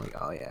taped. I'm like,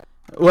 oh yeah.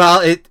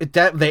 Well,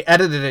 they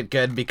edited it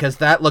good because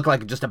that looked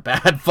like just a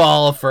bad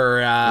fall for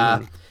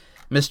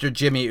Mr.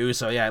 Jimmy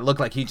Uso. Yeah, it looked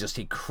like he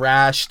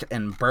crashed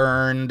and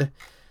burned.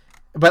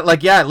 But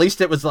at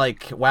least it was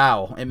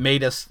wow, it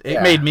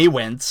made me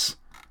wince.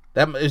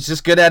 That it's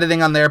just good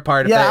editing on their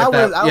part. Yeah,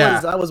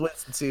 I was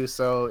wincing too.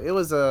 So it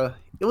was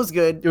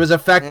good. It was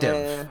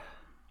effective.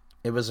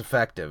 It was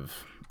effective.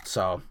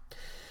 So,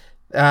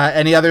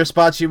 any other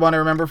spots you want to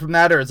remember from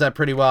that, or is that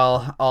pretty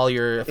well all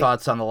your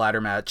thoughts on the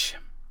ladder match?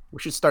 We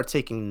should start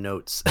taking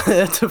notes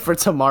for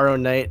tomorrow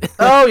night.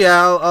 Oh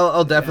yeah,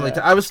 I'll definitely.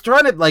 I was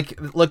trying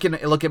to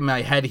look at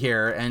my head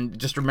here and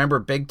just remember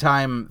big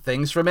time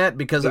things from it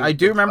because I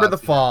do remember the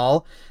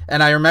fall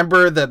and I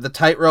remember the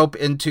tightrope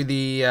into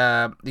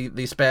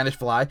the Spanish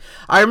Fly.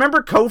 I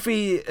remember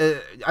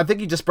Kofi. I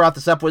think you just brought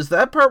this up. Was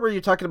that part where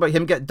you're talking about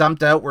him get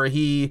dumped out where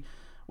he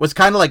was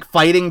kind of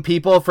fighting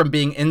people from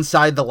being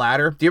inside the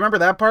ladder? Do you remember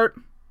that part?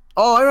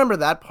 Oh, I remember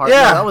that part.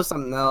 Yeah, that was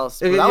something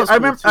else. I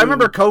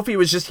remember Kofi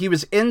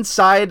was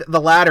inside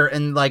the ladder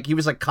and he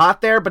was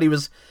caught there, but he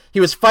was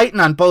fighting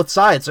on both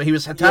sides. So he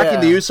was attacking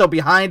the Uso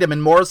behind him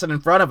and Morrison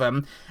in front of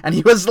him, and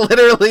he was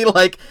literally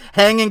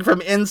hanging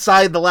from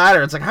inside the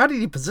ladder. It's how did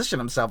he position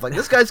himself?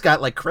 This guy's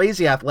got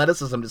crazy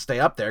athleticism to stay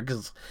up there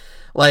because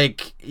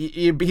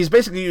he's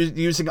basically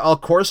using all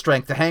core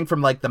strength to hang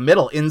from the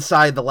middle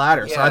inside the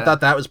ladder. Yeah. So I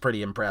thought that was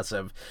pretty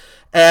impressive.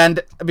 And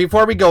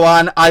before we go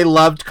on, I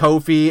loved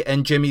Kofi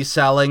and Jimmy's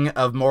selling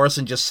of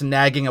Morrison just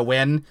snagging a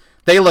win.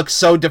 They look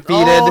so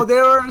defeated. Oh, they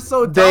were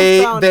so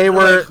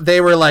dumbfounded.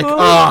 They were like,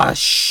 oh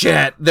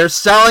shit. Their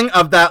selling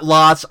of that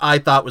loss I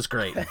thought was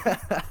great.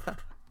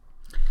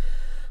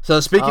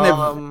 So speaking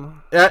of,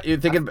 you're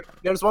thinking.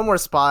 There's one more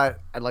spot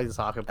I'd like to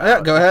talk about.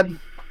 Yeah, go ahead.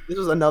 This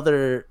was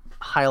another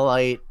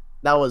highlight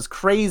that was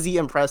crazy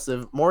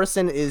impressive.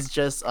 Morrison is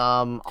just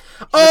oh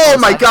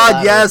my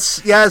god,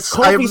 yes.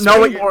 Kofi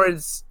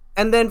springboards.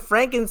 And then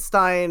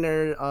Frankenstein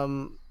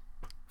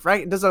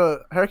Frank does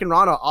a Hurricane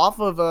Rana off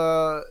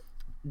of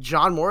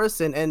John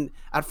Morrison, and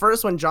at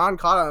first when John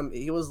caught him,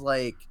 he was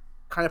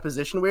kind of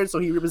positioned weird, so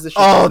he repositioned.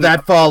 Oh,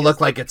 that fall looked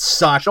like it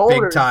sucked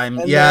big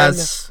time.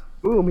 Yes.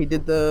 Then, boom, he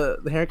did the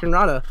Hurricane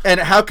Rana. And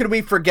how could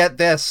we forget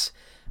this?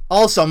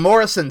 Also,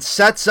 Morrison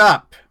sets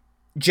up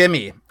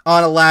Jimmy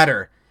on a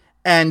ladder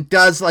and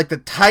does the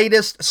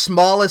tightest,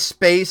 smallest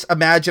space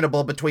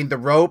imaginable between the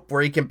rope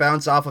where he can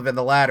bounce off of and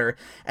the ladder,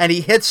 and he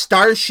hits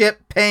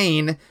Starship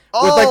Pain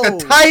with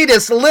the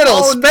tightest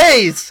little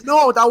space.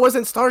 No, that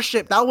wasn't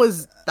Starship. That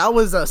was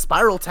a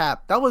spiral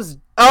tap. That was.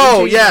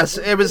 Oh yes,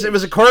 it was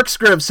a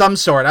corkscrew of some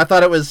sort. I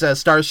thought it was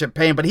Starship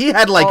Pain, but he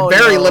had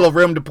very little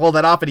room to pull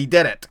that off, and he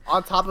did it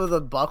on top of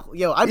the buckle.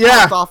 I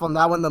popped off on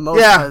that one the most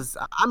because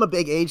I'm a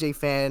big AJ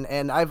fan,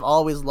 and I've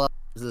always loved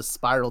the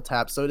spiral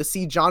tap. So to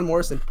see John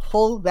Morrison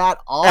pull that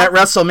off at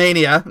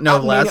WrestleMania, no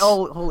less.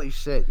 Oh, holy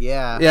shit!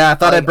 Yeah. Yeah, I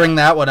thought I'd bring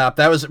that one up.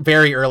 That was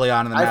very early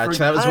on in the match.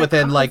 That was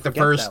within the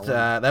first.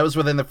 That was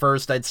within the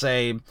first, I'd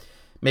say,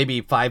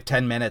 maybe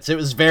 5-10 minutes. It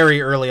was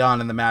very early on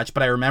in the match,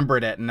 but I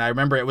remembered it, and I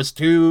remember it was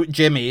to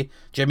Jimmy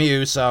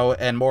Uso,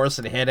 and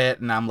Morrison hit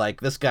it, and I'm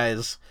like, this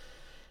guy's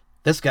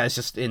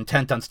just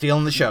intent on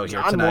stealing the show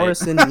here tonight. John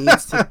Morrison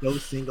needs to go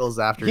singles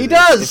after he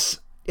does.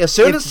 As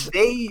soon as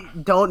they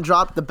don't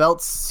drop the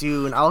belts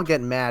soon, I'll get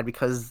mad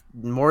because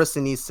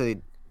Morrison needs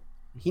to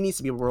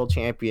be a world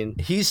champion.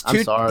 He is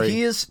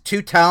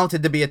too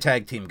talented to be a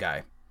tag team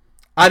guy.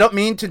 I don't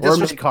mean to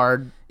disrespect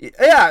card.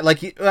 Yeah,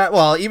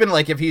 even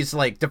if he's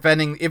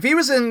defending, if he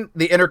was in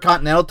the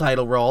Intercontinental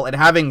title role and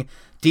having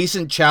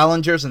decent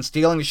challengers and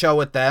stealing the show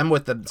with them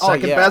with the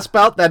second best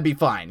belt, that'd be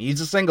fine.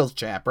 He's a singles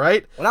champ,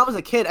 right? When I was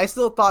a kid, I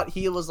still thought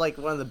he was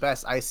one of the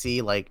best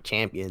IC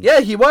champions. Yeah,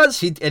 he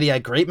was. And he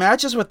had great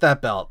matches with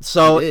that belt.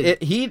 So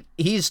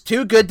he's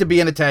too good to be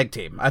in a tag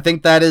team. I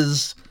think that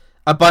is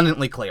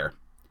abundantly clear.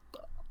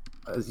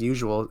 As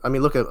usual. I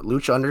mean, look at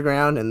Lucha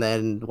Underground and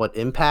then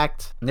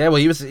Impact. Yeah,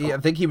 well, I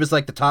think he was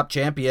the top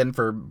champion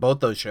for both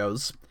those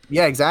shows.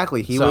 Yeah,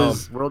 exactly. He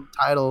was world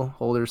title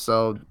holder,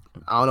 so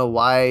I don't know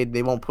why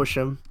they won't push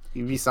him.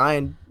 He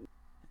resigned.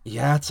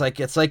 Yeah, it's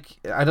like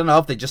I don't know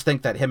if they just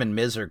think that him and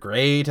Miz are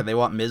great and they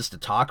want Miz to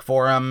talk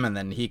for him and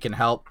then he can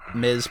help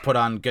Miz put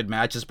on good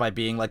matches by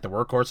being like the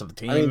workhorse of the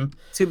team. I mean,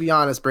 to be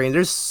honest, Brain,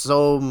 there's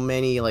so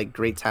many like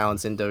great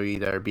talents in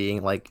WWE that are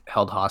being like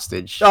held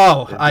hostage.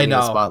 Oh, I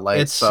know. Spotlight.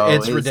 It's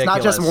ridiculous. It's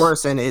not just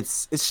Morrison.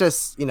 It's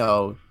just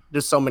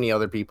there's so many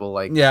other people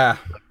like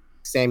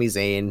Sami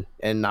Zayn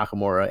and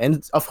Nakamura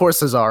and of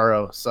course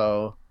Cesaro.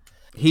 So.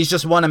 He's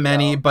just one of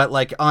many, but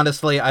like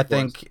honestly, I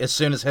think as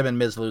soon as him and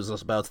Miz lose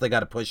those belts, they got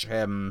to push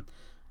him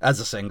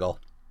as a single.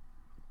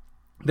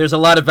 There's a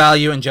lot of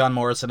value in John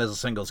Morrison as a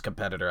singles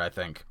competitor. I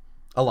think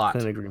a lot.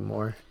 Couldn't agree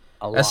more.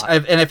 A lot.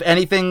 And if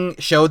anything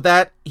showed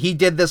that, he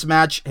did this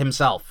match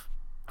himself.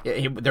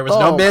 There was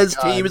no Miz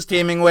he was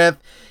teaming with.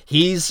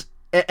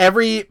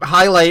 Every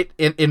highlight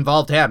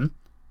involved him.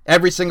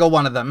 Every single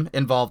one of them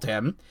involved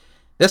him.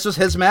 This was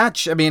his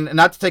match. I mean,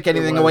 not to take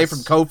anything away from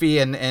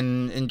Kofi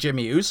and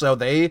Jimmy Uso.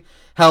 They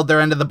held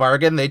their end of the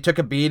bargain. They took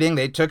a beating.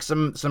 They took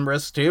some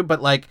risks too.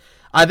 But like,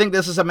 I think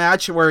this is a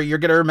match where you're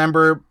going to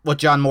remember what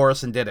John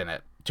Morrison did in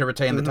it to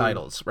retain the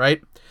titles, right?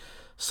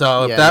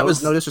 So if that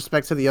was no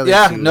disrespect to the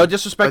other two. No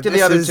disrespect to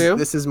the other two.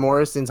 This is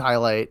Morrison's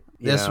highlight.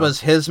 This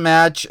was his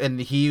match, and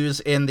he was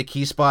in the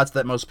key spots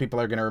that most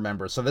people are going to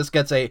remember. So this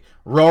gets a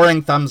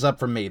roaring thumbs up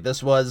from me.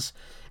 This was,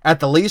 at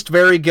the least,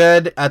 very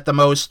good. At the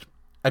most,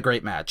 a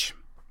great match.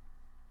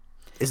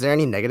 Is there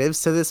any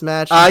negatives to this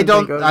match? I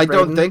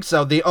don't think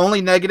so. The only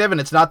negative, and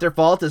it's not their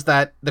fault, is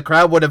that the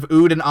crowd would have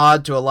oohed and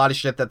awed to a lot of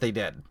shit that they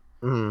did.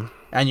 Mm.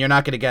 And you're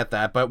not going to get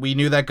that. But we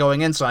knew that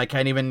going in, so I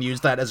can't even use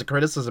that as a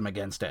criticism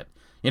against it.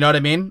 You know what I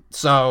mean?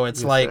 So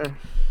it's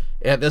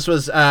this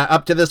was,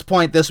 up to this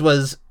point, this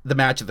was the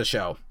match of the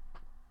show.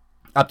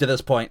 Up to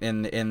this point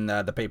in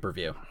the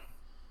pay-per-view.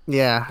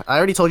 Yeah, I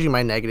already told you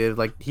my negative.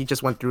 Like, he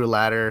just went through a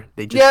ladder.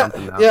 They just jumped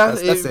him out.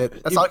 That's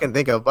it. That's all I can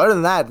think of. But other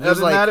than that,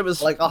 it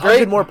was like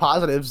 100 more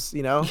positives,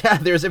 Yeah,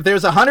 if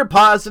there's 100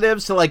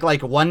 positives to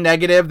like one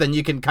negative, then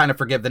you can kind of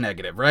forgive the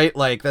negative, right?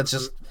 Like, that's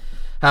just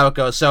how it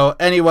goes. So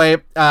anyway,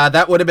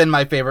 that would have been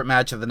my favorite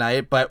match of the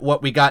night. But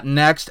what we got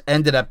next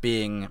ended up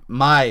being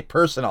my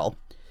personal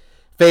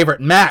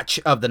favorite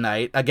match of the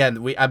night.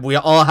 Again, we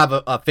all have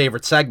a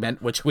favorite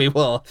segment, which we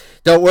will.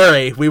 Don't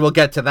worry, we will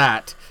get to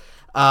that.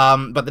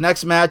 But the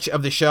next match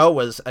of the show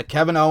was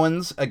Kevin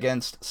Owens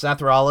against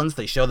Seth Rollins.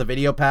 They show the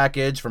video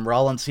package from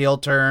Rollins' heel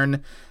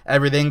turn,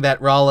 everything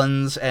that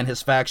Rollins and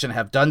his faction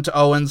have done to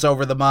Owens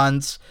over the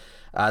months,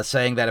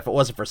 saying that if it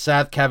wasn't for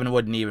Seth, Kevin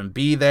wouldn't even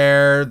be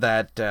there,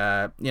 that,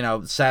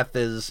 Seth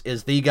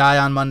is the guy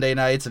on Monday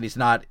nights, and he's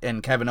not,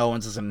 and Kevin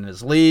Owens isn't in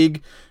his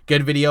league.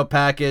 Good video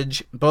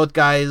package. Both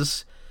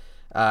guys,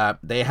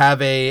 they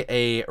have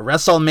a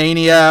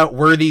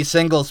WrestleMania-worthy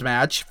singles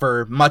match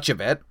for much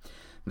of it.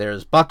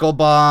 There's buckle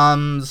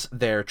bombs,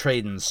 they're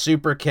trading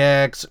super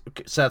kicks,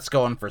 Seth's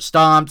going for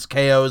stomps,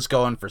 KO's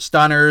going for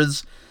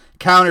stunners,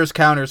 counters.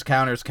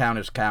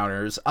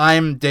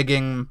 I'm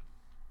digging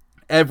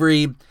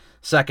every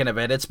second of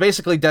it. It's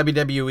basically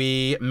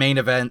WWE main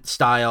event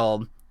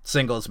style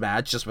singles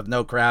match, just with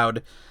no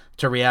crowd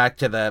to react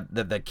to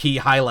the key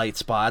highlight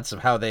spots of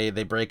how they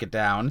break it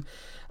down.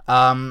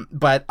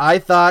 But I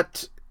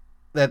thought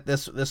that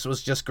this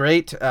was just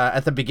great.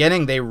 At the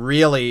beginning, they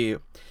really...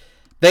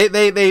 They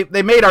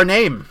made our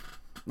name,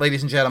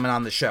 ladies and gentlemen,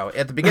 on the show.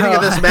 At the beginning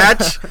of this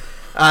match,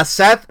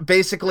 Seth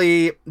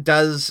basically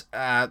does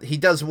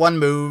one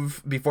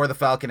move before the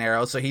Falcon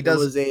Arrow. So he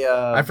does. It was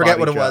I forget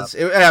what it was.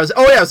 It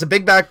was a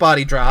big back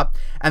body drop,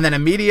 and then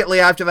immediately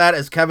after that,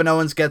 as Kevin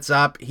Owens gets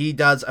up, he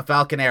does a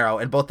Falcon Arrow,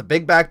 and both the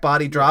big back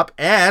body drop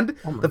and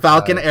the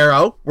Falcon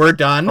Arrow were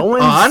done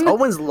on.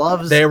 Owens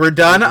loves. They were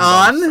done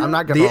on. I'm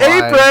not gonna the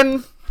lie.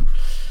 apron.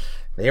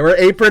 They were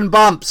apron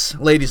bumps,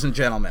 ladies and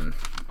gentlemen.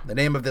 The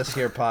name of this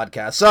here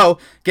podcast. So,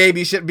 Gabe,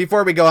 you should,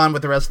 before we go on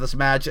with the rest of this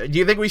match, do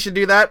you think we should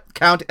do that?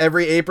 Count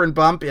every apron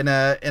bump in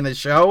a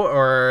show,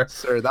 or?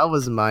 Sir, that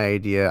was my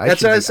idea.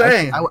 That's what I was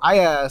saying. I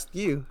asked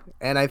you,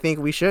 and I think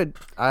we should.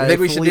 I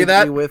think we should do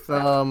that? With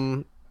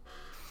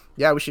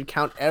we should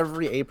count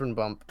every apron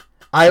bump.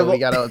 We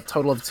got a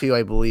total of 2,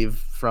 I believe,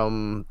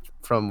 from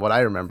what I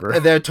remember.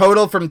 They're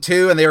total from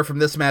 2, and they were from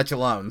this match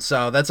alone.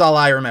 So that's all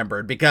I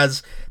remembered,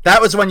 because that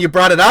was when you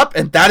brought it up,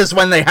 and that is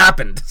when they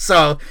happened.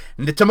 So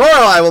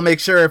tomorrow I will make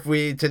sure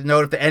to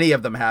note if any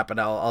of them happen.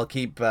 I'll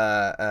keep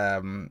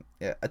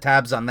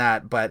tabs on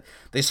that. But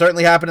they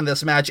certainly happened in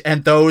this match,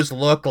 and those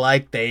look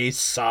like they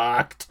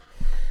sucked.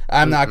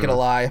 I'm not gonna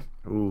lie.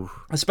 Ooh.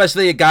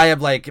 Especially a guy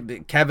of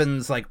like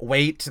Kevin's like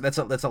weight. That's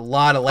a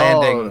lot of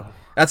landing.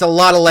 That's a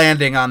lot of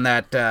landing on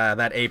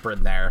that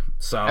apron there.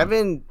 So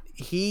Kevin,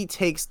 he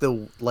takes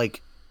the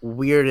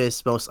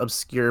weirdest, most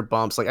obscure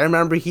bumps. Like I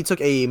remember he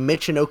took a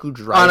Michinoku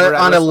driver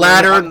on a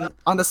ladder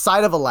on the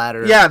side of a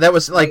ladder. Yeah, that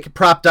was like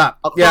propped up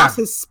across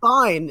his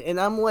spine, and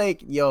I'm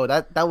like, yo,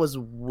 that was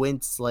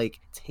wince like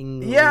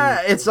tingling.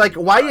 Yeah, it's like,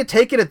 why are you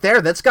taking it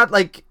there? That's got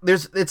like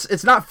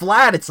it's not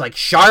flat. It's like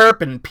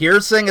sharp and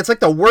piercing. It's like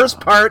the worst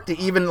part to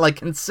even like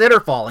consider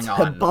falling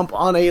on. A bump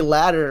on a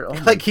ladder.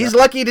 Oh like he's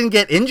lucky he didn't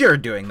get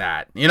injured doing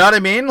that. You know what I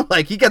mean?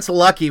 Like he gets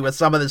lucky with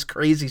some of this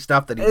crazy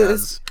stuff that he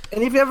does.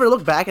 And if you ever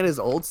look back at his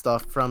old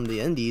stuff from the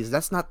indies,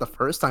 that's not the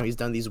first time he's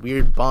done these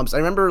weird bumps. I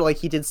remember like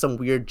he did some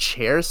weird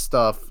chair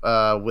stuff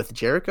with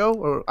Jericho,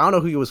 or I don't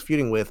know who he was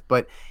feuding with,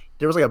 but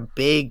there was like a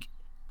big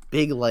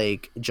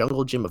like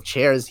jungle gym of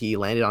chairs he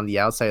landed on the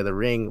outside of the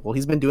ring. Well,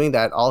 he's been doing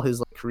that all his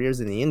like,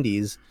 careers in the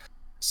indies.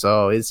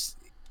 So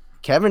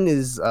Kevin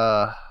is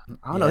I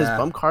don't know, his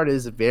bump card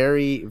is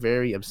very,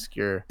 very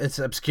obscure. It's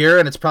obscure,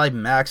 and it's probably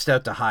maxed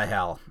out to high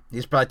hell.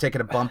 He's probably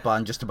taken a bump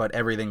on just about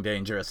everything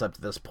dangerous up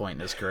to this point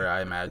in his career,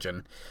 I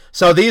imagine.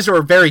 So these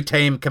were very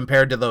tame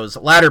compared to those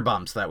ladder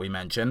bumps that we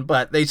mentioned,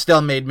 but they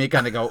still made me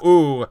kind of go,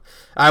 ooh,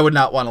 I would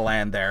not want to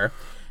land there.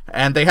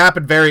 And they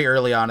happened very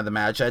early on in the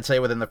match, I'd say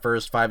within the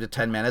first 5 to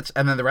 10 minutes.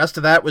 And then the rest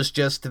of that was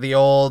just the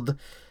old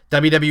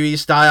WWE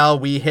style.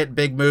 We hit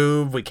big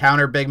move, we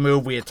counter big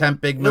move, we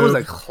attempt big move. It was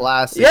a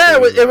classic. Yeah,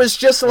 it was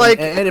just like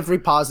in every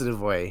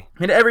positive way.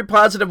 In every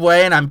positive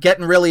way, and I'm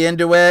getting really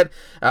into it.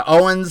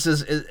 Owens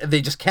is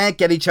they just can't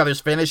get each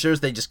other's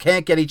finishers. They go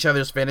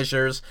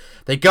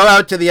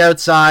out to the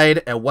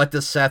outside, and what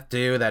does Seth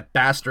do? That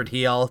bastard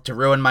heel to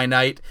ruin my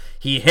night.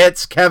 He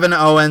hits Kevin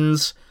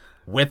Owens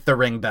with the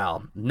ring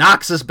bell,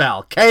 knocks his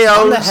bell, KO's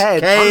on the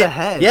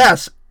head.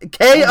 Yes,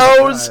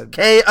 KO's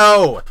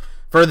KO.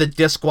 For the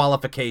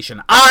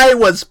disqualification. I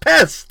was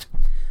pissed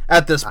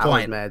at this point. I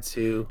was mad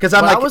too. Because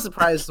I was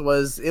surprised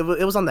was it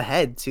was on the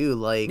head too.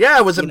 Like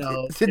it was.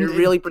 They're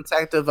really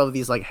protective of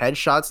these like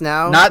headshots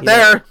now. Not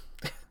there.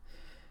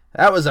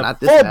 That was a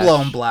full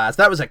blown blast.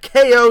 That was a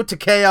KO to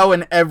KO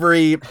in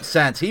every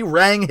sense. He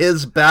rang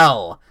his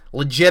bell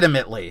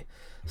legitimately.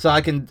 So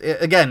I can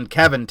again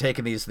Kevin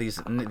taking these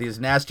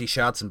nasty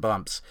shots and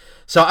bumps.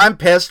 So I'm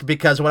pissed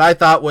because what I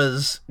thought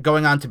was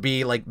going on to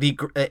be like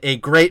a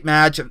great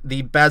match,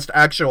 the best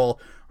actual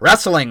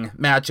wrestling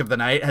match of the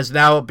night, has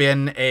now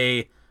been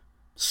a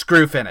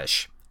screw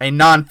finish, a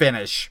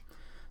non-finish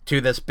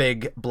to this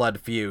big blood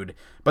feud.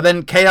 But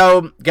then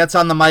KO gets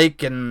on the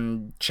mic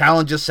and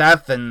challenges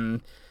Seth,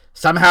 and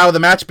somehow the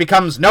match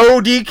becomes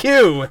no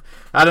DQ.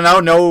 I don't know,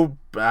 no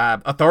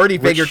authority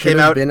figure came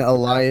out. Been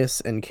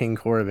Elias and King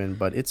Corbin,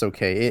 but it's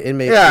okay.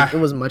 It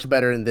was much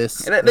better in this.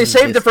 They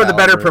saved it for the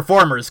better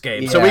performers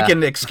game, so we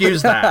can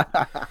excuse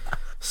that.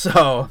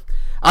 So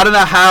I don't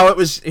know how it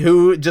was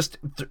who just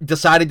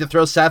decided to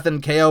throw Seth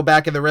and KO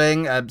back in the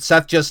ring.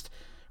 Seth just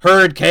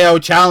heard KO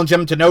challenge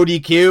him to no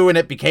DQ, and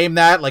it became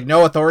that. Like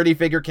no authority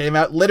figure came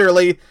out.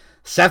 Literally,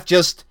 Seth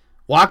just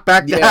walked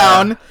back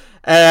down.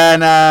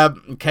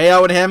 And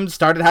KO and him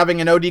started having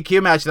an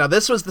ODQ match. Now,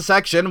 this was the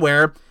section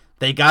where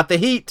they got the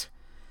heat.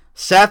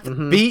 Seth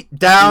beat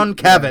down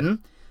Kevin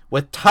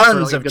with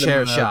tons of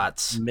chair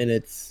shots.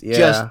 Minutes,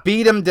 just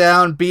beat him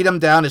down.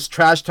 His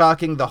trash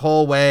talking the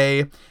whole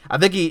way. I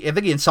think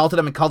he insulted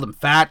him and called him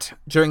fat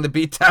during the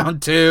beatdown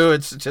too.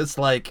 It's just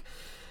like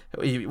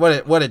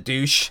what a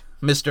douche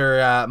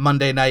Mr.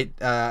 Monday Night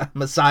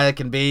Messiah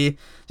can be.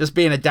 Just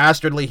being a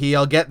dastardly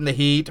heel, getting the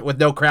heat with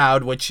no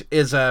crowd, which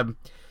is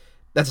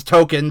that's a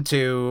token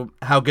to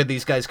how good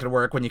these guys can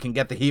work when you can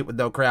get the heat with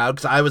no crowd,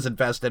 because I was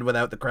invested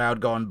without the crowd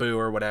going boo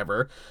or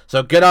whatever.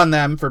 So good on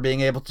them for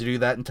being able to do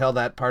that and tell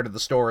that part of the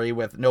story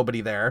with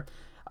nobody there.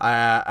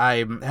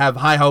 I have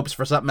high hopes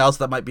for something else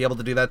that might be able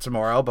to do that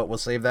tomorrow, but we'll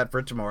save that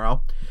for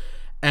tomorrow.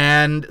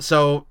 And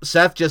so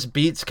Seth just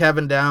beats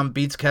Kevin down.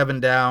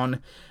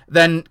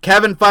 Then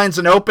Kevin finds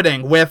an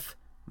opening with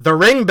the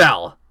ring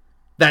bell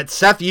that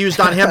Seth used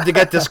on him to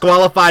get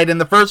disqualified in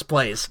the first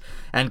place.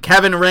 And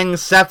Kevin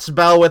rings Seth's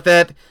bell with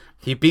it.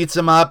 He beats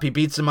him up,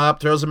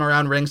 throws him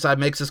around ringside,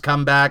 makes his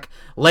comeback,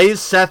 lays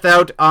Seth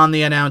out on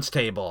the announce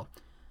table.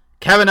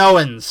 Kevin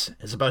Owens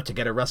is about to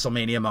get a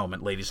WrestleMania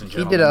moment, ladies and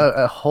gentlemen. He did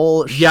a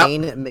whole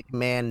Shane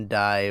McMahon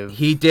dive.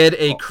 He did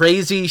a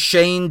crazy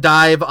Shane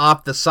dive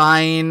off the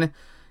sign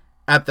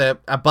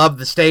above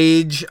the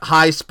stage,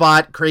 high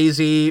spot,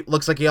 crazy.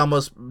 Looks like he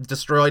almost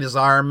destroyed his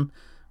arm,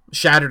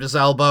 shattered his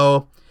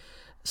elbow.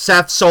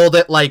 Seth sold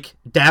it like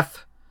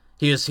death.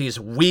 He's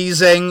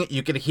wheezing.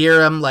 You could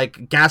hear him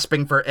like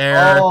gasping for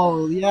air.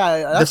 Oh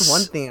yeah, that's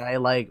one thing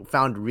I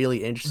found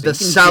really interesting. The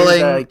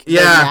selling, the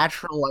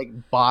natural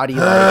body.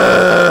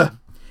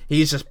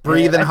 He's just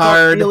breathing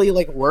hard. Really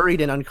worried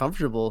and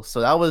uncomfortable.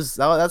 So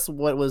that's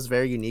what was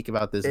very unique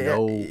about this.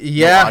 No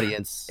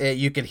audience.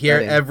 You could hear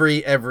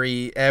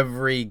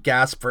every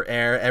gasp for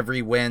air,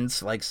 every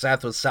wince. Like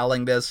Seth was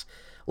selling this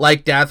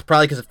like death,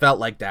 probably because it felt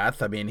like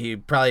death. I mean, he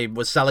probably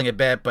was selling a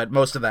bit, but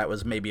most of that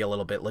was maybe a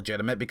little bit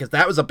legitimate because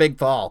that was a big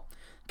fall.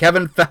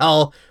 Kevin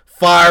fell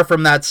far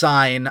from that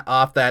sign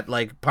off that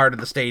like part of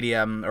the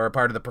stadium or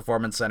part of the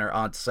performance center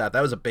onto Seth.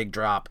 That was a big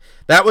drop.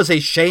 That was a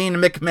Shane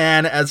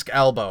McMahon-esque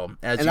elbow,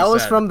 as and you that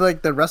was said. from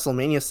like the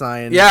WrestleMania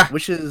sign. Yeah,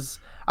 which is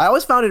I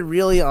always found it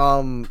really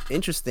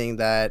interesting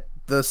that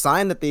the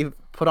sign that they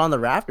put on the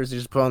rafters, they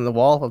just put on the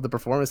wall of the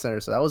performance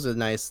center. So that was a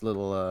nice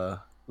little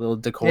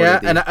decor. Yeah,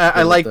 and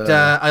I liked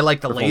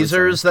the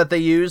lasers that they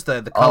used,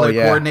 the color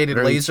coordinated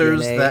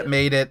lasers TNA. That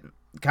made it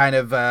kind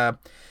of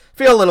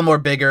feel a little more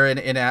bigger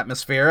in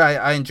atmosphere.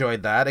 I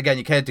enjoyed that. Again,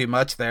 you can't do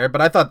much there, but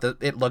I thought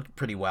that it looked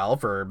pretty well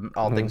for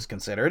all things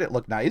considered. It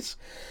looked nice.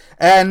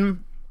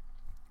 And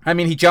I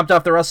mean, he jumped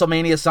off the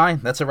WrestleMania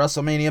sign. That's a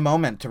WrestleMania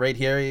moment right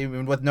here,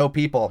 even with no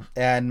people.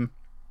 And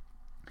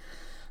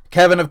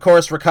Kevin, of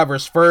course,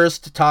 recovers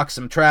first, talks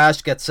some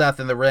trash, gets Seth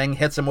in the ring,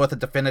 hits him with a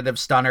definitive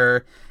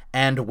stunner,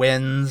 and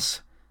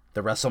wins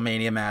the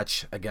WrestleMania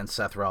match against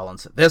Seth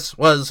Rollins. This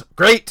was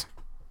great,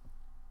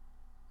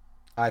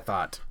 I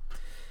thought.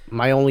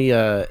 My only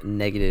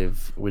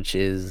negative, which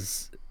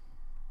is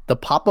the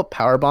pop-up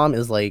powerbomb,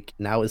 is like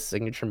now his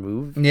signature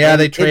move. Yeah,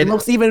 they traded. It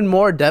looks even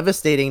more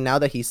devastating now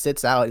that he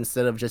sits out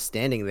instead of just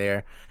standing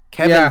there.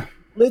 Kevin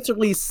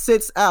literally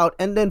sits out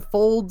and then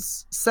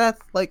folds Seth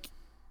like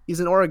he's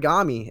an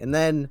origami, and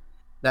then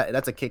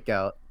that's a kick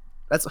out.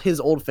 That's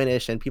his old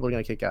finish, and people are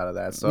going to kick out of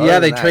that. So yeah,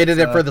 they traded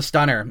it for the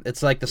stunner.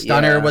 It's like the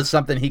stunner was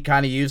something he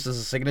kind of used as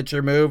a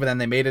signature move, and then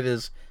they made it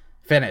his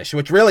finish,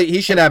 which really, he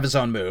should have his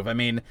own move. I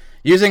mean,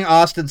 using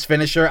Austin's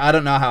finisher, I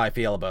don't know how I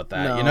feel about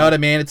that. No. You know what I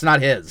mean? It's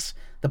not his.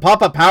 The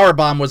pop-up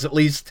powerbomb was at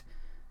least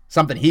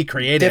something he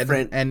created,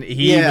 and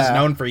he was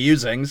known for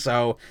using,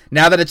 so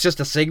now that it's just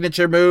a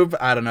signature move,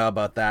 I don't know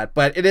about that.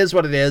 But it is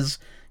what it is.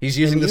 He's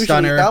using the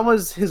stunner. That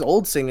was his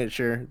old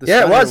signature. The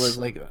stunner it was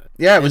like,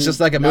 it was just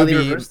like a move.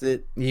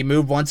 He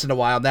moved once in a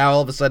while. Now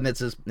all of a sudden it's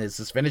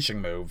his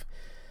finishing move.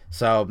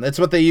 So that's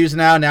what they use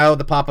now. Now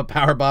the pop-up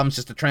powerbomb is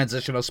just a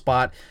transitional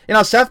spot. You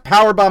know, Seth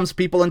powerbombs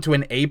people into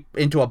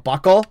a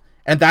buckle,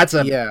 and that's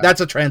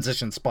a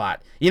transition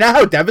spot. You know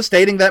how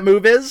devastating that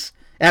move is?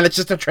 And it's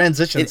just a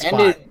transition spot.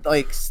 It ended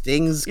like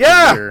Sting's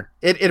career.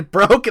 It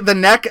broke the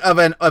neck of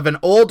an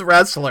old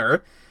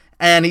wrestler,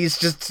 and he's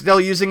just still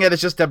using it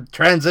as just a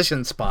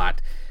transition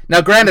spot.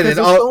 Now, granted, there's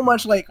so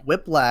much like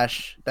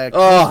whiplash that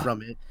comes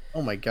from it.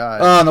 Oh my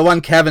god! Oh, the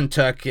one Kevin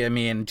took. I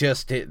mean,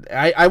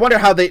 I wonder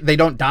how they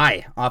don't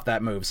die off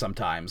that move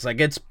sometimes. Like,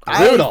 it's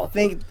brutal.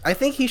 I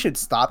think he should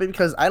stop it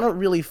because I don't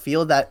really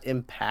feel that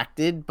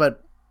impacted.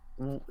 But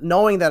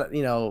knowing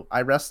that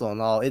I wrestle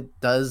and all, it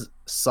does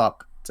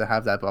suck to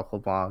have that buckle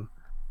bomb.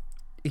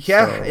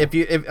 Yeah,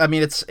 so. I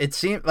mean, it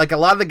seems like a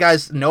lot of the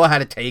guys know how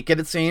to take it.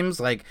 It seems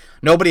like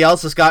nobody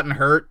else has gotten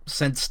hurt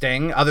since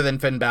Sting, other than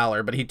Finn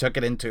Balor, but he took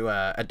it into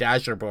a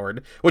dasher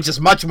board, which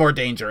is much more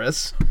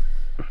dangerous.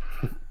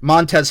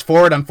 Montez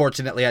Ford,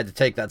 unfortunately, had to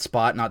take that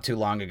spot not too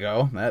long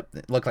ago. That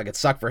looked like it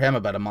sucked for him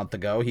about a month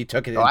ago. He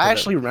took it. I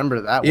actually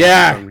remember that.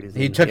 Yeah, one for some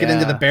reason. He took it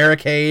into the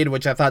barricade,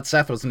 which I thought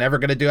Seth was never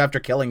going to do after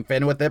killing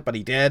Finn with it, but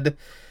he did.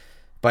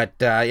 But,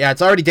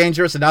 it's already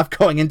dangerous enough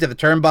going into the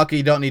turnbuckle.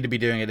 You don't need to be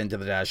doing it into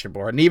the dasher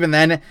board. And even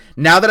then,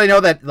 now that I know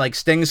that, like,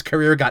 Sting's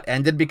career got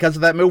ended because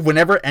of that move,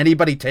 whenever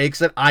anybody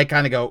takes it, I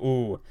kind of go,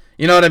 ooh.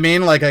 You know what I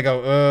mean? Like, I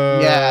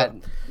go, yeah,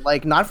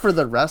 like, not for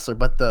the wrestler,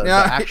 but the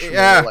actual,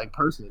 like,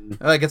 person.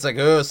 Like, it's like,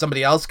 oh,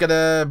 somebody else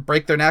gonna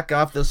break their neck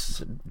off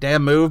this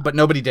damn move? But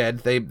nobody did.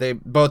 They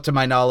both, to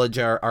my knowledge,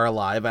 are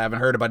alive. I haven't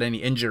heard about any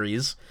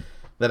injuries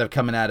that have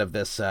come out of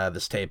this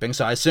taping.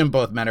 So I assume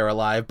both men are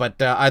alive.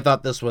 But I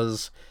thought this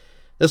was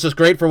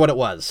great for what it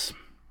was.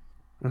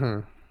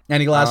 Mm-hmm.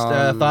 Any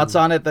last thoughts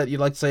on it that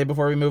you'd like to say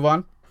before we move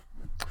on?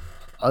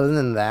 Other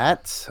than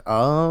that,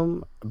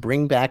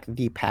 bring back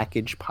the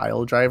package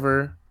pile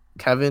driver,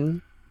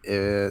 Kevin.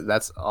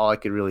 That's all I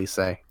could really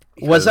say.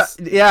 Was I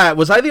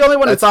the only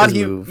one who thought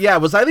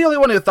was I the only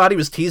one who thought he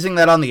was teasing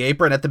that on the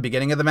apron at the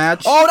beginning of the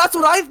match? Oh, that's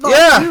what I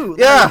thought too.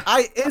 Yeah. Like,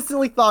 I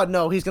instantly thought,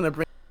 no, he's gonna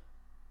bring.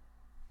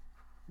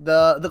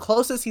 The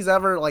closest he's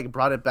ever like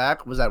brought it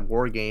back was at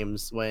War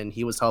Games when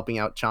he was helping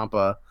out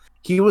Ciampa.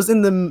 He was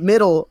in the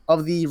middle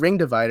of the ring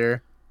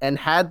divider and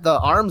had the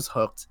arms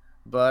hooked,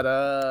 but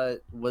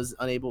was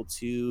unable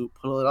to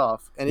pull it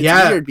off. And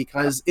it's weird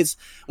because it's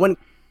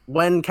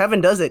when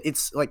Kevin does it,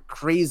 it's like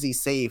crazy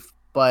safe.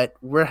 But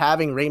we're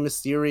having Rey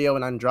Mysterio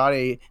and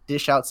Andrade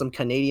dish out some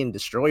Canadian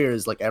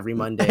destroyers like every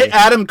Monday.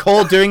 Adam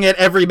Cole doing it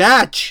every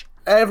match.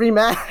 Every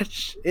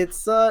match,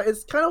 it's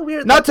kind of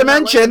weird. Not to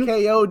mention,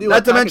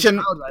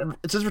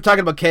 since we're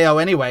talking about KO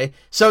anyway,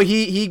 so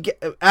he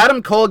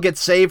Adam Cole gets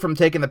saved from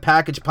taking the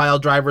package pile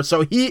driver,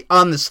 so he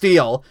on the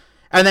steel,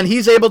 and then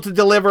he's able to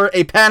deliver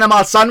a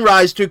Panama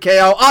Sunrise to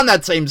KO on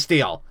that same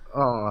steel.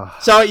 Oh.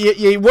 So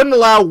you wouldn't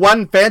allow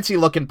one fancy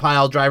looking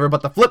pile driver,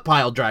 but the flip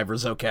pile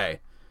driver's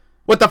okay.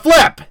 With the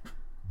flip,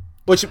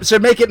 which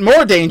should make it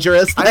more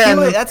dangerous. I feel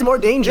like that's more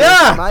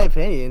dangerous, in my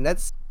opinion.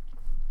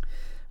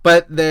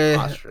 But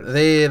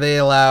they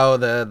allow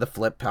the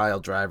flip pile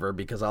driver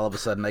because all of a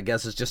sudden I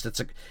guess it's just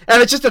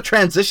a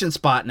transition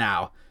spot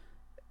now.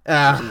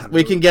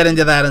 We can get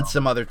into that in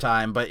some other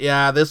time, but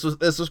yeah, this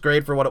was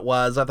great for what it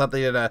was. I thought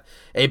they did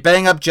a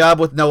bang up job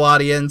with no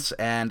audience,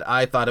 and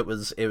I thought it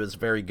was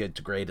very good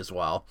to great as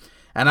well.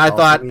 And I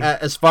thought,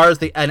 as far as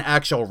an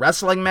actual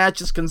wrestling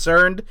match is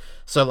concerned,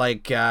 so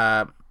like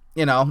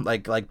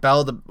like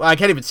bell to, I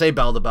can't even say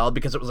bell to bell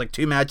because it was like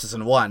 2 matches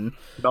in one.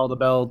 Bell to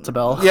bell to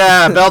bell.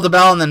 Yeah, bell to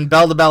bell and then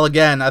bell to bell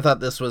again. I thought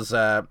this was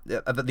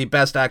the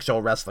best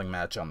actual wrestling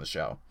match on the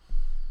show,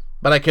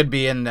 but I could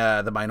be in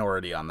the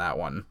minority on that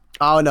one.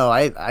 Oh, no,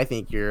 I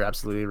think you're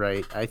absolutely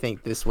right. I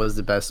think this was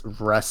the best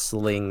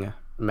wrestling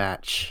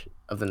match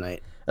of the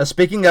night.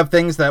 Speaking of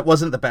things that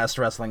wasn't the best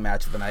wrestling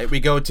match of the night, we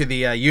go to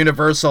the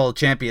Universal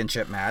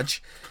Championship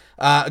match.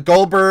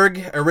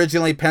 Goldberg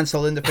originally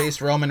penciled in to face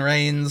Roman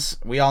Reigns.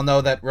 We all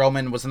know that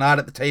Roman was not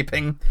at the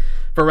taping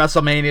for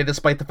WrestleMania,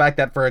 despite the fact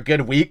that for a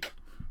good week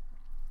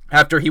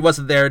after he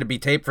wasn't there to be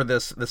taped for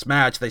this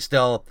match, they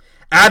still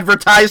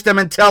advertised him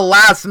until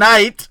last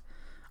night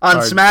on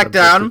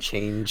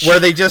SmackDown, where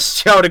they just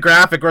showed a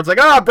graphic where it's like,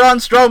 Braun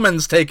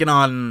Strowman's taking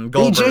on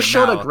Goldberg. They just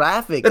showed a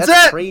graphic.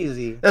 That's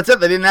crazy. That's it.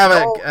 They didn't have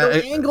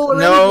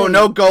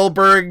no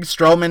Goldberg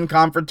Strowman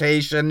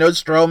confrontation. No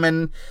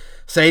Strowman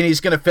saying he's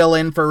going to fill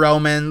in for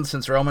Roman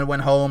since Roman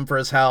went home for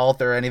his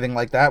health or anything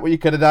like that. What you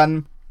could have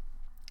done.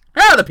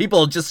 The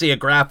people just see a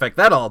graphic.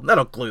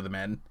 That'll clue them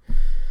in.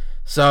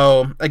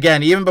 So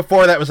again, even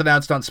before that was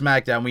announced on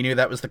SmackDown, we knew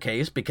that was the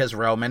case because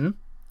Roman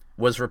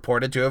was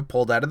reported to have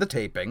pulled out of the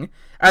taping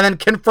and then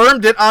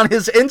confirmed it on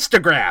his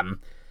Instagram,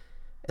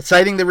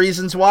 citing the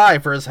reasons why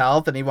for his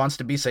health and he wants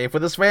to be safe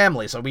with his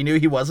family. So we knew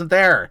he wasn't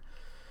there.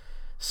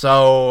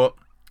 So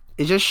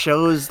it just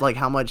shows like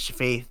how much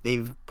faith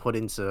they've put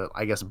into,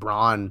 I guess,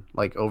 Braun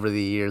like over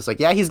the years. Like,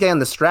 yeah, he's getting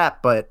the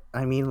strap, but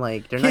I mean,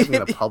 like, they're not even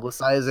gonna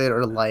publicize it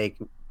or like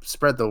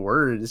spread the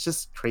word. It's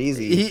just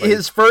crazy.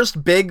 His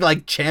first big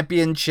like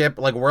championship,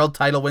 like world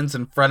title wins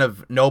in front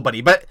of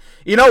nobody. But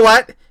you know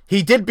what?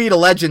 He did beat a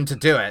legend to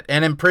do it,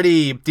 and in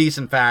pretty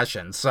decent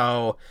fashion.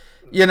 So,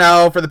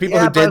 for the people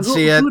who did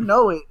see it,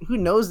 who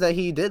knows that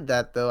he did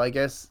that though? I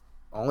guess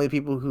only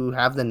people who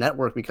have the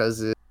network, because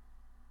it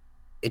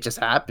just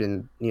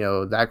happened,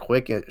 that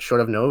quick and short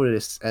of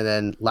notice, and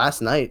then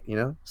last night,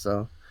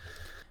 so.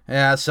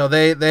 Yeah, so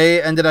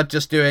they ended up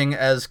just doing,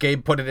 as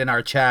Gabe put it in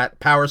our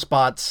chat, power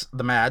spots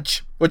the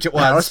match, which it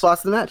was. Power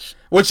spots the match.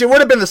 Which it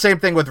would have been the same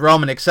thing with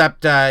Roman,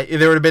 except there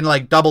would have been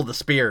like double the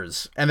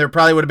spears, and there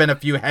probably would have been a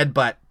few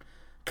headbutt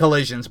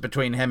collisions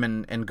between him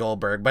and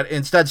Goldberg. But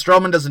instead,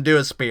 Strowman doesn't do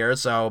a spear,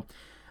 so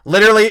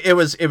literally it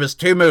was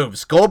 2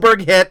 moves.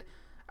 Goldberg hit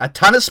a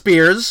ton of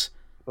spears.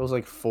 It was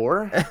like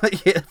 4?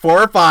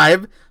 4 or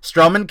 5.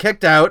 Strowman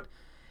kicked out.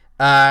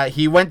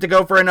 He went to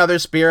go for another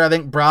spear. I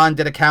think Braun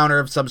did a counter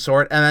of some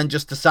sort, and then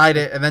just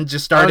decided, and then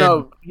just started.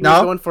 Oh, no, he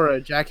was going for a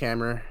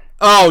jackhammer.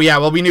 Oh yeah,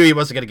 well we knew he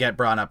wasn't going to get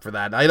Braun up for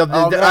that. I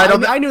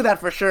knew that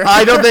for sure.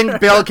 I don't think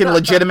Bill can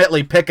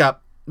legitimately pick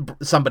up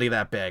somebody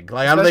that big.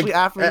 Like, especially I don't think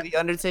after the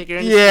Undertaker.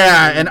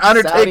 Yeah, and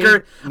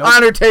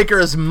Undertaker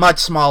is much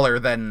smaller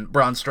than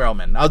Braun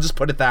Strowman. I'll just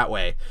put it that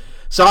way.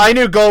 So I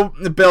knew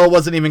Bill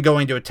wasn't even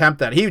going to attempt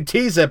that. He would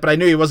tease it, but I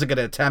knew he wasn't going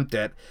to attempt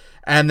it.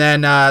 And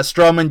then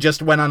Strowman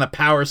just went on a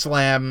power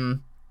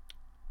slam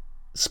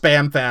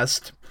spam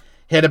fest,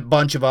 hit a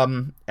bunch of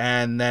them,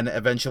 and then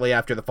eventually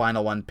after the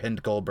final one,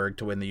 pinned Goldberg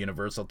to win the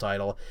Universal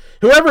title.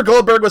 Whoever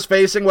Goldberg was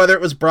facing, whether it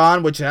was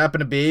Braun, which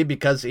happened to be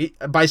because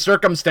by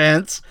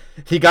circumstance,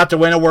 he got to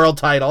win a world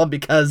title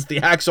because the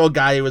actual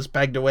guy who was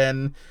pegged to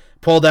win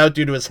pulled out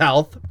due to his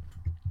health.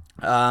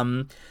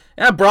 Braun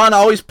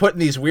always put in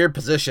these weird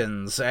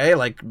positions,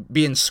 like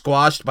being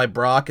squashed by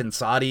Brock and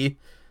Saudi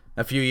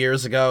a few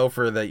years ago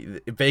for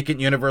the vacant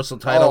Universal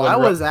title. I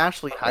was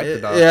actually hyped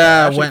about it.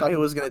 I actually thought he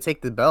was going to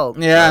take the belt.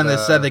 Yeah, and they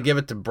said they give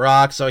it to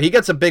Brock, so he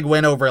gets a big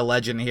win over a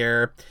legend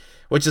here,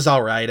 which is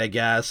all right, I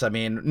guess. I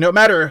mean, no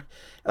matter,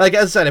 like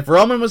I said, if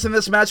Roman was in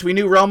this match, we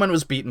knew Roman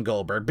was beating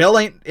Goldberg. Bill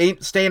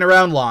ain't staying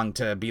around long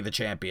to be the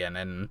champion,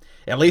 and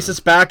at least it's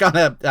back on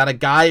a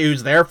guy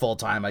who's there full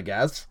time, I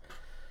guess.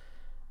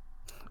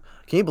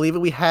 Can you believe it?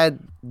 We had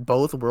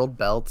both world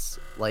belts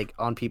like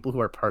on people who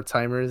are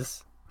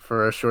part-timers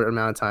for a short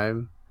amount of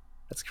time.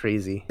 That's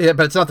crazy. Yeah,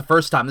 but it's not the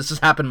first time. This has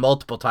happened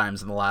multiple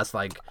times in the last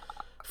 4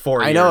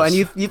 years. I know, and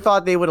you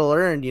thought they would have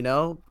learned,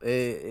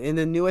 in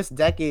the newest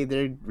decade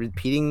they're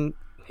repeating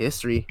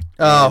history.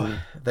 Oh,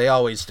 they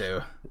always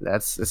do.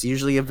 That's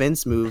usually a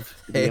Vince move,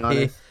 to be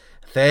honest.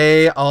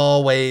 They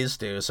always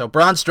do. So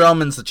Braun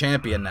Strowman's the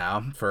champion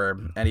now, for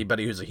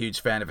anybody who's a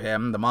huge fan of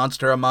him. The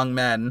monster among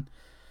men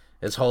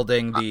is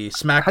holding the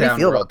SmackDown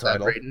world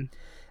title. That,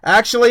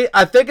 actually,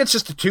 I think it's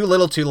just too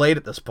little too late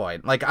at this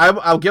point. Like,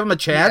 I'll give him a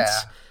chance,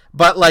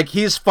 but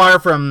he's far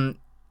from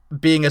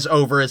being as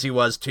over as he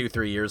was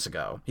 2-3 years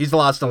ago. He's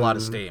lost a lot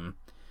of steam.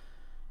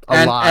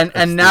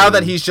 And now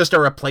that he's just a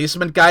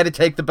replacement guy to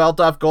take the belt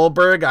off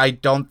Goldberg, I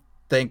don't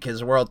think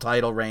his world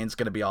title reign's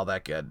going to be all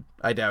that good.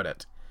 I doubt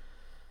it.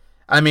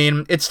 I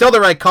mean, it's still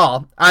the right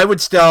call. I would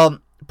still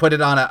put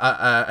it on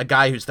a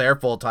guy who's there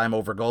full time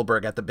over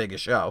Goldberg at the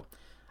biggest show.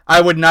 I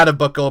would not have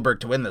booked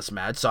Goldberg to win this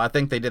match, so I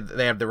think they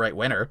have the right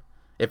winner.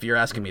 if you're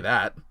asking me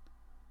that.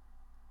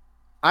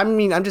 I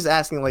mean, I'm just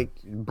asking,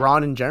 like,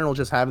 Braun in general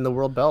just having the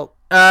world belt.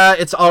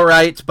 It's all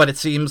right, but it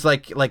seems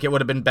like it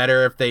would have been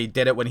better if they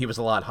did it when he was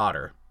a lot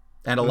hotter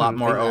and a lot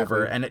more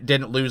over, and it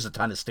didn't lose a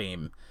ton of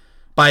steam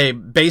by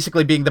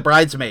basically being the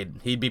bridesmaid.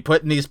 He'd be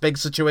put in these big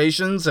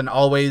situations, and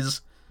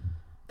always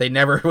they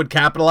never would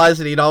capitalize,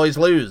 and he'd always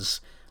lose.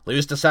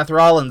 Lose to Seth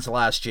Rollins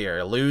last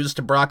year, lose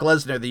to Brock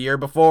Lesnar the year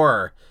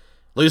before,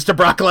 lose to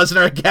Brock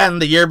Lesnar again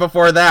the year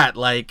before that.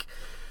 Like,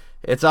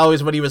 it's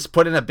always when he was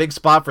put in a big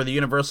spot for the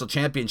Universal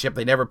Championship,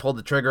 they never pulled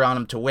the trigger on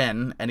him to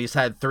win, and he's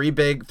had 3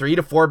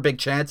 to 4 big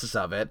chances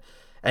of it,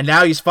 and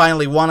now he's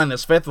finally won on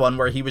his 5th one,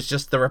 where he was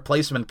just the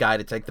replacement guy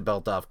to take the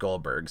belt off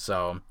Goldberg.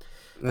 So,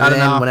 I don't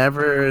know.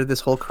 Whenever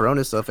this whole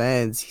Corona stuff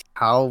ends,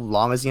 how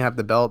long is he have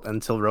the belt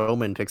until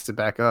Roman picks it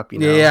back up?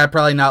 Yeah,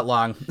 probably not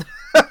long.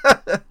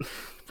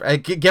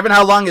 Given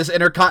how long his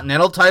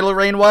Intercontinental title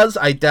reign was,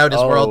 I doubt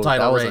his world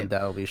title reign.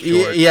 Undoubtedly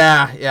short.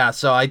 Yeah.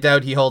 So I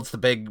doubt he holds the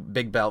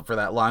big belt for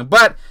that long.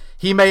 But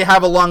he may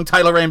have a long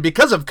title reign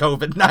because of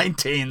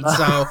COVID-19.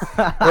 So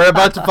we're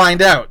about to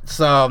find out.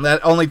 So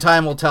that only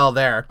time will tell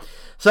there.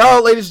 So,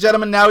 ladies and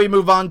gentlemen, now we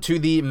move on to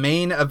the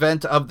main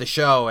event of the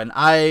show. And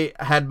I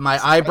had my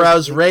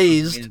eyebrows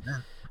raised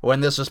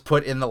when this was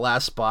put in the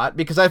last spot,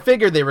 because I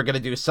figured they were going to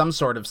do some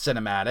sort of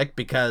cinematic,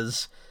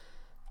 because,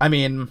 I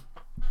mean,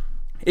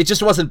 it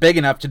just wasn't big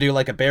enough to do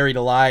like a Buried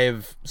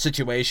Alive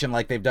situation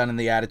like they've done in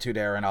the Attitude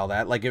Era and all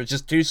that. Like, it was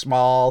just too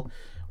small,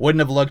 wouldn't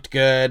have looked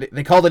good.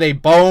 They called it a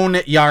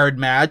Boneyard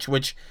match,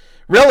 which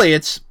really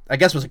I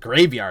guess was a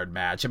graveyard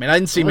match. I mean, I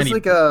didn't see many. It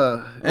was like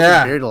a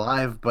Buried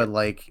Alive, but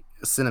like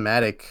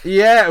cinematic.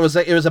 Yeah, it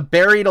was a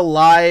Buried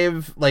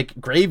Alive, like,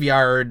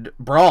 graveyard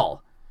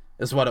brawl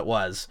is what it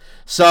was.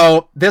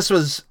 So this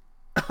was,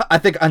 I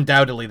think,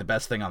 undoubtedly the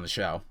best thing on the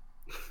show.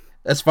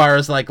 As far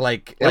as like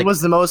it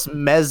was the most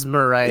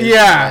mesmerizing.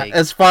 Yeah,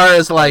 as far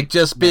as like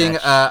just being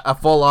a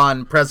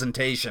full-on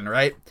presentation,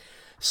 right?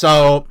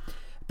 So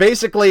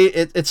basically,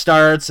 it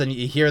starts and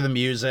you hear the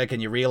music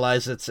and you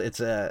realize it's like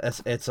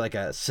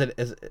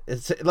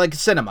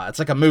cinema. It's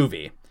like a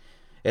movie.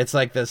 It's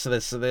like this.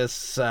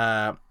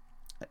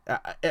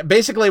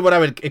 Basically, what I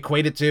would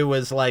equate it to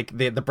was like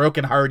the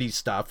Broken Hardy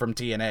stuff from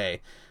TNA.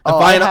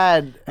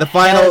 The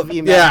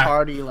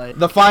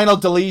final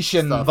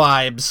deletion stuff.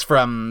 Vibes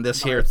from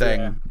this here thing.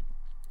 Yeah.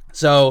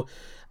 So,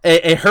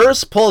 a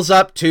hearse pulls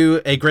up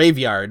to a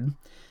graveyard,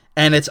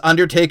 and it's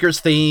Undertaker's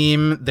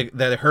theme.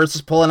 The hearse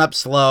is pulling up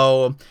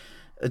slow.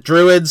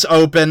 Druids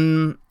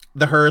open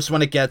the hearse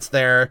when it gets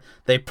there.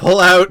 They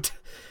pull out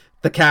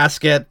the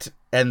casket,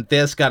 and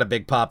this got a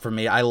big pop for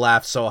me. I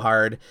laughed so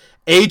hard.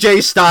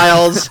 AJ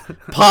Styles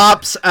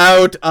pops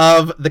out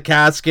of the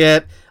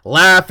casket,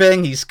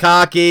 laughing. He's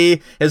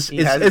cocky.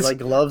 He has like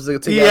gloves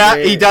together. Yeah,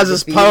 he does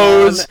his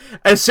pose.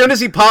 As soon as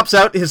he pops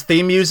out, his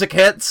theme music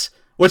hits,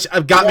 which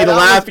got me to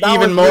laugh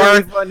even more.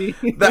 Really funny.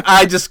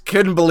 I just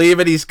couldn't believe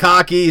it. He's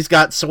cocky. He's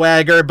got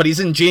swagger, but he's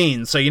in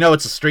jeans, so you know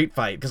it's a street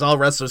fight because all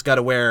wrestlers got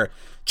to wear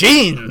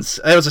jeans.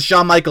 It was a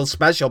Shawn Michaels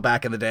special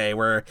back in the day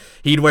where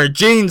he'd wear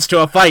jeans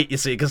to a fight, you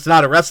see, because it's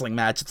not a wrestling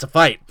match, it's a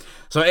fight.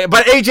 So,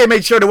 but AJ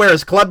made sure to wear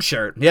his club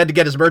shirt. He had to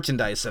get his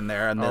merchandise in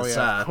there in this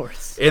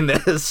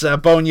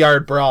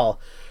Boneyard Brawl.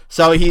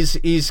 So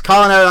he's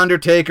calling out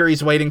Undertaker.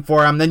 He's waiting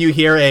for him. Then you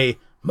hear a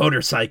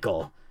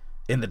motorcycle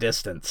in the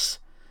distance,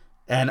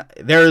 and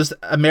there's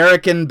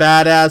American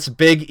Badass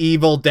Big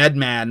Evil Dead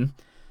Man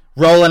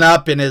rolling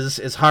up in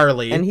his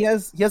Harley, and he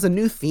has a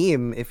new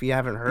theme. If you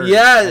haven't heard,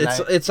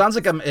 it sounds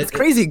like it's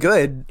crazy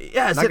good.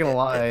 Yeah, not gonna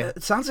lie,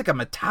 it sounds like a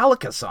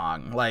Metallica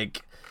song.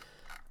 Like,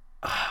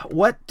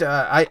 what?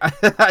 I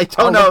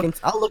don't know.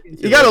 I'll look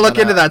into. You got to look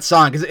into that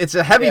song because it's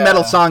a heavy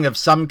metal song of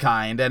some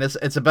kind, and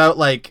it's about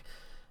like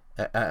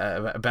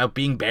about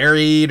being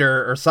buried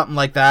or something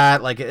like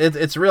that. Like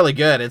it's really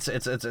good. It's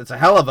a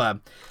hell of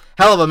a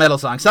metal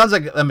song. Sounds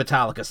like a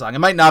Metallica song. It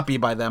might not be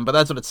by them, but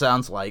that's what it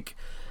sounds like.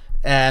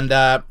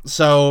 And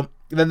so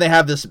then they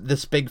have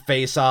this big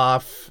face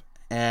off,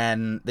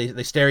 and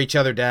they stare each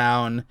other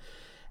down.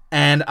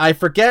 And I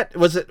forget,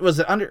 was it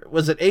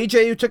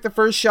AJ who took the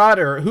first shot,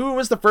 or who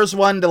was the first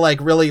one to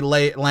like really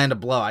land a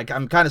blow?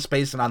 I'm kind of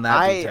spacing on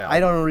that detail. I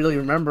don't really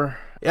remember.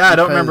 Yeah, I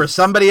don't remember.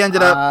 Somebody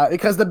ended up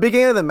because the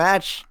beginning of the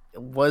match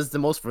was the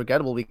most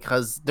forgettable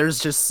because there's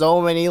just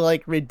so many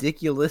like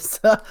ridiculous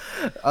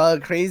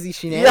crazy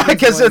shenanigans. Yeah,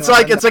 because it's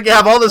like you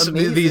have all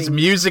these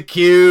music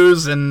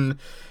cues and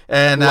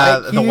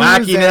the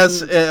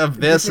wackiness of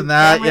this and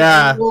that,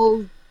 yeah.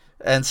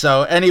 And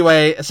so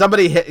anyway,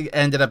 somebody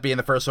ended up being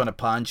the first one to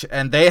punch,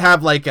 and they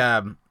have like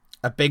a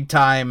big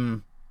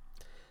time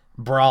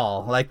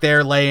brawl. Like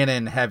they're laying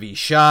in heavy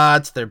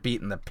shots, they're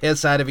beating the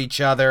piss out of each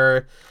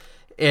other.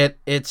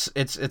 It's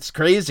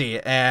crazy,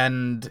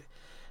 and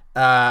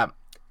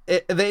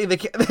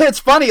it's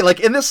funny. Like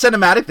in this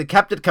cinematic, they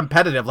kept it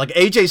competitive. Like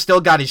AJ still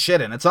got his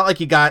shit in. It's not like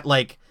he got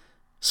like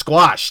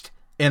squashed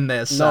in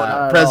this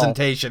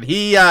presentation.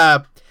 He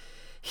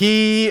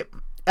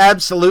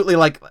absolutely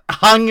like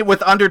hung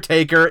with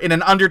Undertaker in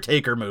an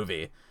Undertaker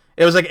movie.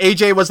 It was like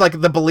AJ was like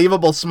the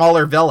believable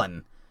smaller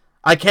villain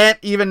I can't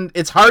even,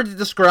 it's hard to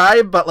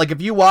describe, but like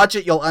if you watch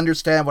it, you'll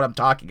understand what I'm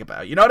talking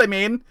about. You know what I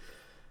mean?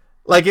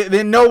 Like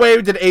in no way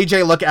did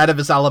AJ look out of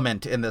his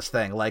element in this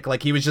thing.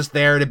 Like he was just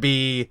there to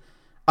be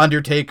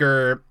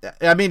Undertaker.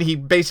 I mean, he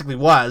basically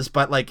was,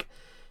 but like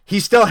he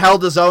still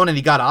held his own and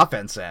he got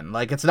offense in.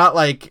 Like it's not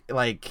like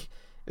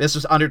this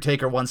was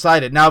Undertaker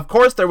one-sided. Now, of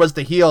course, there was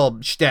the heel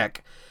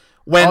shtick.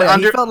 When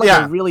he felt like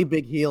a really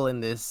big heel in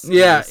this.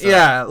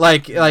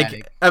 Like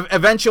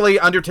eventually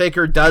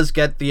Undertaker does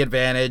get the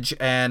advantage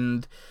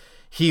and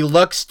he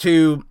looks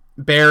to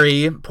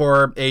bury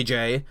poor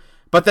AJ,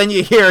 but then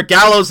you hear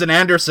Gallows and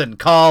Anderson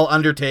call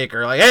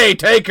Undertaker like, "Hey,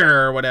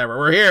 Taker," or whatever,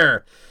 "we're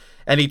here."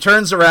 And he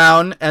turns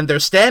around and they're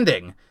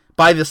standing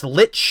by this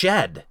lit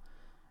shed.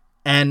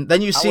 And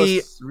then you see, I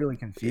was really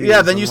confused.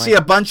 Yeah, then you see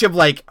a bunch of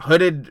like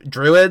hooded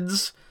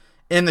druids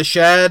in the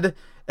shed.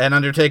 And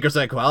Undertaker's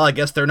like, well, I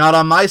guess they're not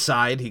on my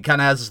side. He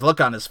kind of has this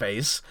look on his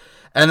face.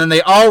 And then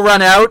they all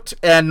run out,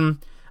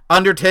 and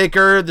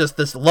Undertaker,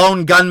 this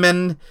lone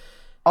gunman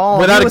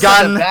without a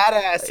gun,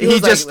 badass.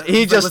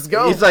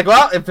 He's like,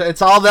 well, if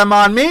it's all them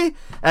on me,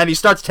 and he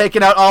starts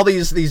taking out all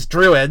these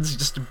druids,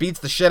 just beats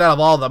the shit out of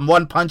all of them.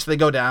 One punch, they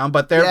go down,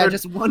 but they're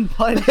just one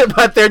punch.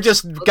 But they're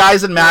just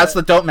guys in masks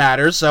that don't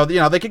matter, so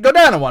they could go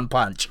down in one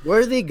punch.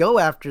 Where do they go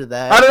after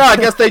that? I don't know. I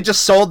guess they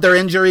just sold their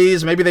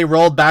injuries. Maybe they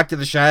rolled back to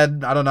the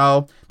shed. I don't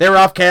know. They were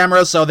off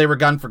camera, so they were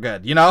gone for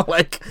good.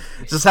 Like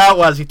this is how it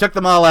was. He took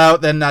them all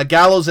out. Then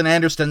Gallows and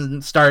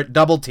Anderson start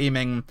double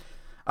teaming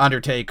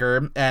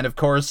Undertaker, and of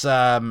course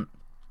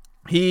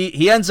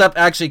he ends up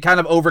actually kind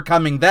of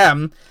overcoming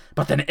them,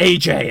 but then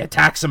AJ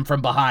attacks him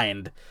from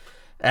behind,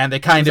 and they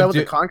kind of do with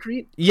the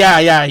concrete.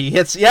 He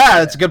hits.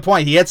 That's a good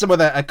point. He hits him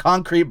with a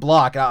concrete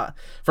block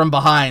from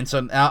behind,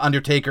 so now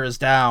Undertaker is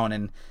down,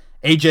 and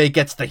AJ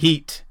gets the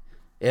heat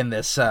in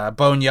this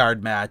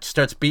boneyard match.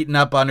 Starts beating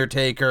up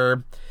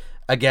Undertaker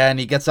again.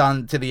 He gets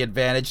on to the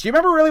advantage. Do you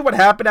remember really what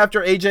happened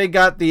after AJ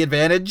got the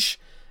advantage?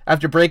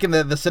 After breaking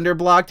the cinder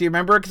block, do you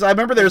remember? Because I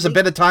remember there was a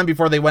bit of time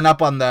before they went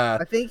up on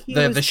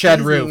the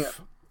shed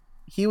roof.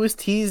 He was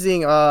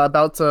teasing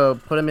about to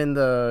put him in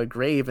the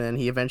grave, and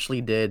he eventually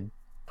did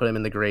put him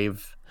in the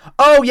grave.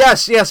 Oh,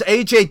 yes.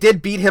 AJ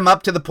did beat him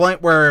up to the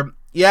point where,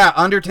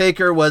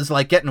 Undertaker was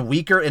like getting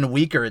weaker and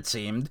weaker, it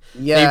seemed.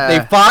 Yeah.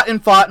 They fought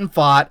and fought and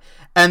fought,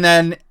 and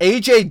then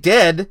AJ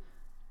did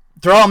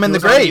throw him in the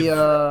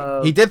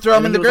grave. He did throw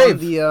him in the grave.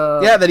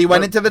 Then he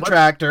went into the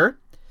tractor.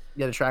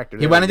 Yeah, the tractor.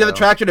 He went into the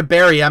tractor to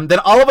bury him. Then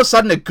all of a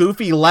sudden, a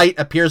goofy light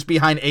appears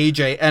behind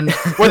AJ, and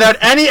without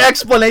any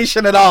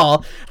explanation at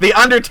all, the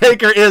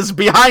Undertaker is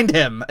behind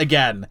him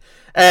again.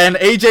 And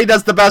AJ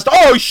does the best,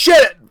 oh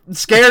shit,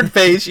 scared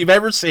face you've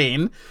ever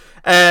seen.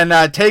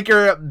 And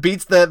Taker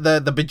beats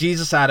the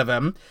bejesus out of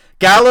him.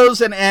 Gallows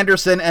and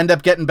Anderson end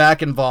up getting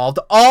back involved.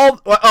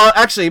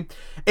 Actually,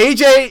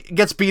 AJ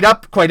gets beat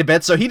up quite a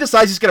bit, so he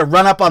decides he's going to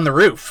run up on the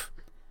roof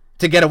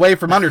to get away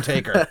from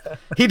Undertaker.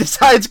 He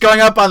decides going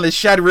up on the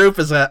shed roof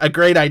is a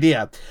great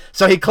idea.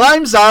 So he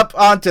climbs up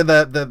onto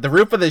the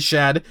roof of the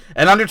shed,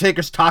 and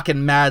Undertaker's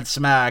talking mad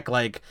smack,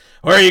 like,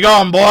 "Where are you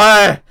going,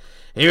 boy?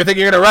 You think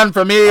you're going to run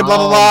from me, blah,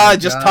 blah, blah,"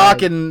 just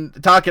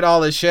talking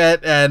all this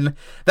shit. And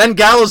then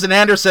Gallows and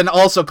Anderson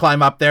also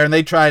climb up there, and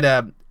they try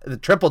to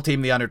triple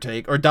team the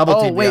Undertaker, or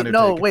double team the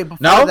Undertaker.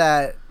 Before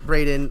that,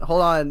 Braden,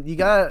 hold on. You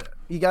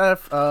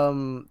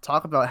gotta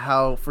talk about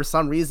how, for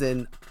some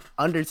reason,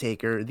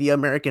 Undertaker, the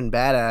American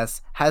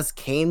Badass, has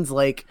Kane's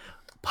like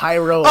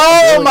pyro.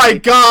 Oh my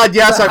god,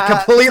 yes, I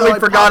completely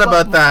forgot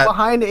about that.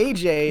 Behind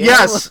AJ.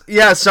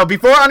 Yes. So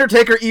before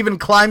Undertaker even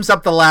climbs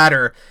up the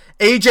ladder,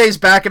 AJ's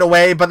backing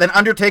away, but then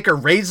Undertaker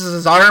raises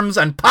his arms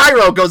and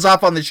pyro goes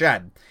off on the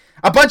shed.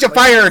 A bunch of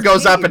fire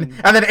goes up, and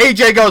then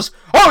AJ goes,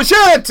 "Oh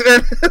shit!"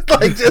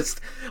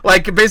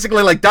 And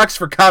basically ducks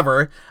for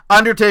cover.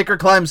 Undertaker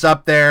climbs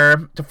up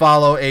there to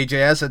follow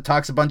AJ and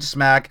talks a bunch of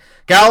smack.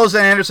 Gallows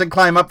and Anderson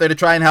climb up there to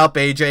try and help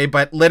AJ,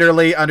 but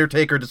literally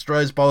Undertaker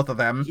destroys both of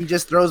them. He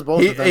just throws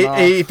both of them off.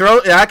 He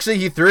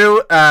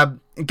threw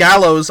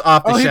Gallows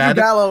off the shed,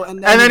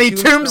 and then he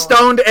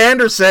tombstoned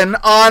Anderson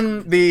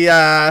on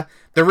the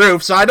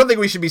roof. So I don't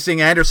think we should be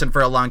seeing Anderson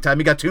for a long time.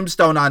 He got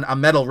tombstone on a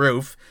metal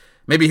roof.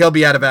 Maybe he'll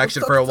be out of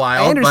action for a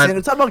while. Anderson,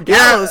 it's talking about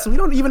Gallows, so we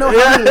don't even know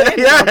how he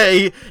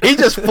landed. He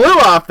just flew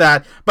off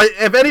that. But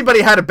if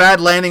anybody had a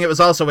bad landing, it was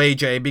also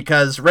AJ,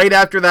 because right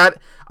after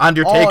that,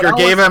 Undertaker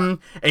gave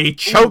him a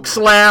choke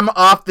slam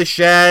off the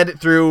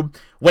shed through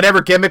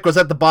whatever gimmick was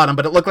at the bottom,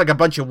 but it looked like a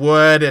bunch of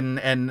wood and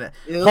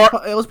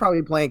it was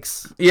probably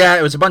planks. Yeah,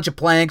 it was a bunch of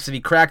planks, and he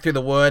cracked through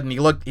the wood, and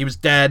he was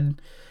dead.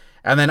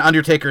 And then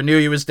Undertaker knew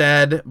he was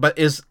dead, but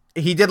he's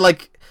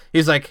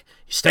like,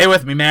 "Stay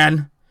with me,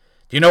 man.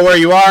 Do you know where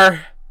you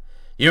are?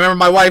 You remember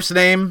my wife's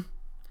name?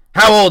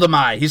 How old am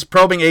I?" He's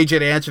probing AJ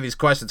to answer these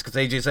questions because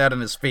AJ's out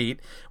on his feet,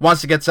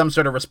 wants to get some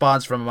sort of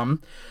response from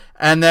him.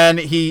 And then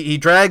he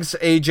drags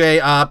AJ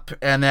up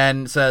and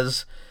then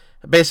says,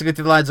 basically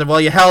to the lines of,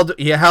 "Well, you held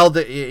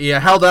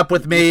up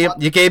with me.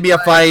 You gave me a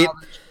fight.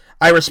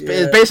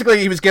 Basically,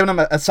 he was giving him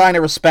a sign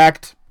of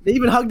respect. They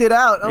even hugged it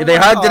out. They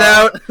hugged it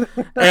out,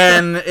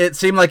 and it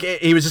seemed like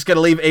he was just going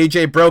to leave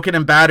AJ broken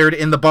and battered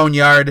in the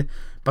boneyard,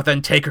 but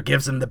then Taker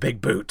gives him the big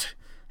boot,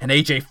 and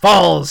AJ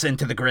falls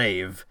into the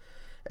grave,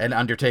 and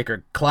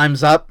Undertaker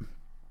climbs up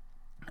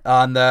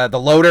on the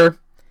loader,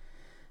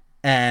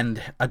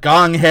 and a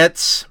gong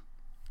hits,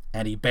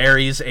 and he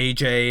buries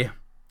AJ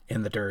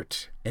in the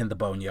dirt in the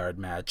boneyard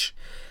match.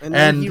 And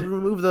then he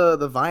removed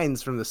the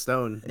vines from the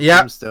stone. Yeah,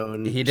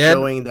 tombstone. He did.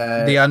 Showing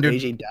that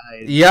AJ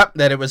died. Yep,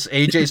 that it was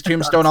AJ's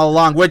tombstone all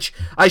along, which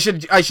I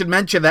should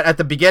mention that at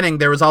the beginning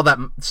there was all that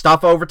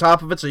stuff over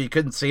top of it so you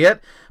couldn't see it.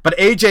 But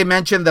AJ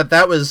mentioned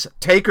that was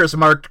Taker's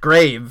marked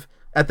grave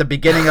at the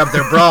beginning of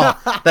their brawl,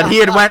 that he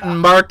had went and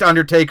marked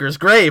Undertaker's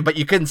grave, but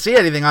you couldn't see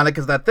anything on it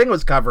because that thing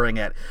was covering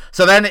it.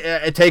 So then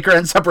Taker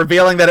ends up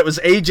revealing that it was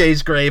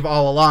AJ's grave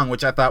all along,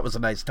 which I thought was a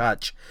nice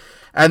touch.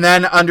 And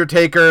then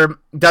Undertaker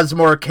does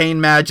more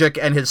Kane magic,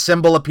 and his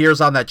symbol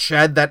appears on that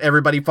shed that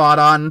everybody fought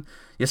on.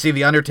 You see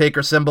the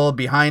Undertaker symbol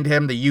behind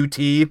him, the UT,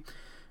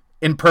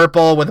 in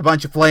purple with a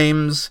bunch of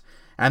flames.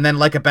 And then,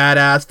 like a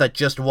badass that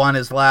just won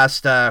his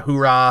last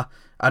hoorah,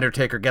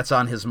 Undertaker gets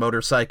on his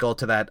motorcycle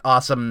to that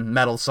awesome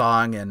metal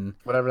song and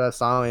whatever that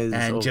song is,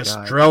 and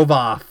drove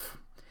off.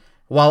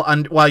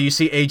 While you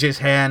see AJ's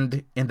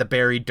hand in the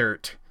buried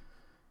dirt,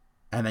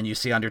 and then you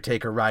see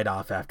Undertaker ride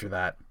off after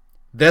that.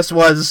 This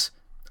was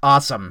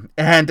awesome.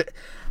 And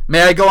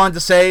may I go on to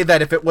say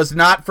that if it was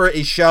not for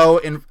a show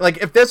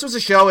if this was a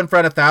show in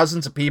front of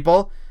thousands of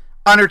people,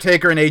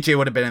 Undertaker and AJ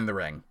would have been in the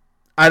ring.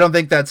 I don't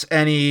think that's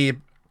any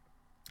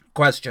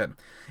question.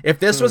 If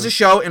this was a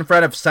show in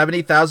front of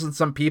 70,000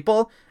 some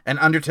people and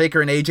Undertaker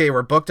and AJ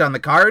were booked on the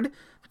card,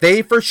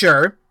 they for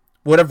sure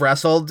would have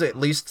wrestled at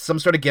least some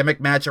sort of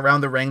gimmick match around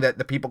the ring that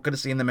the people could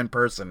have seen them in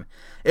person.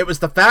 It was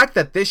the fact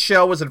that this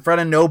show was in front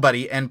of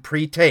nobody and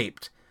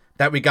pre-taped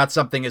that we got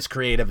something as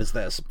creative as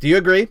this. Do you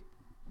agree?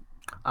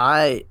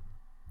 I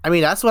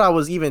mean, that's what I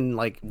was even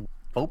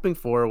hoping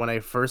for when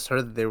I first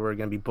heard that they were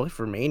going to be booked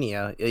for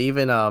Mania.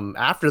 Even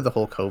after the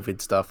whole COVID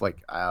stuff,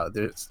 are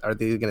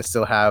they going to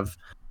still have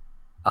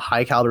a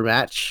high caliber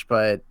match?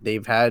 But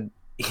they've had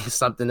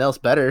something else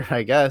better,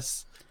 I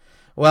guess.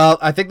 Well,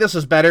 I think this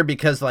was better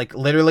because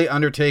literally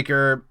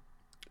Undertaker,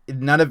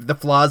 none of the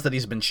flaws that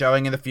he's been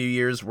showing in a few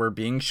years were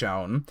being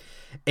shown.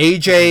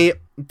 AJ,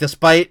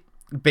 despite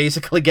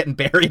basically getting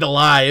buried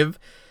alive,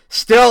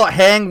 still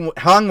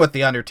hung with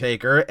the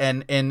Undertaker,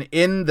 and in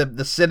the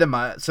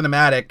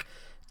cinematic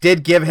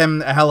did give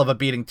him a hell of a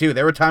beating too.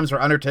 There were times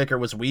where Undertaker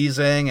was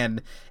wheezing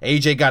and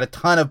AJ got a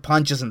ton of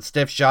punches and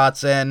stiff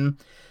shots in.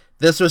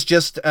 This was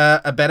just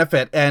a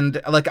benefit,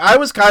 and I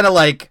was kind of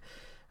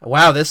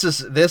wow,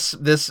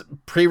 this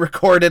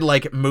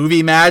pre-recorded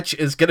movie match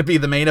is gonna be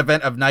the main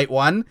event of night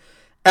one.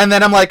 And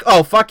then I'm like,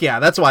 oh, fuck yeah,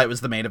 that's why it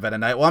was the main event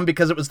of night one,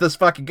 because it was this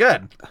fucking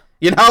good.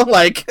 You know,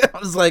 I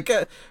was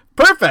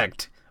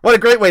perfect. What a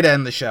great way to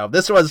end the show.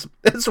 This was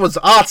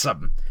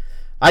awesome.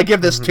 I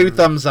give this 2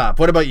 thumbs up.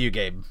 What about you,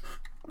 Gabe?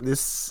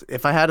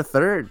 If I had a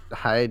third,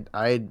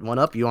 I'd one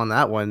up you on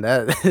that one.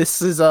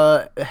 This is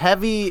a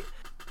heavy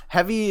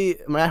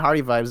Matt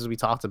Hardy vibes as we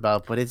talked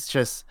about, but it's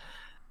just,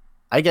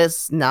 I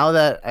guess now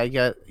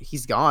that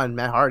he's gone,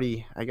 Matt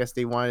Hardy, I guess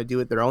they want to do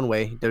it their own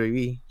way.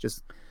 WWE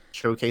just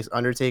showcase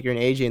Undertaker and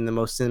AJ in the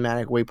most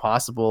cinematic way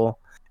possible,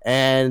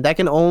 and that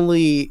can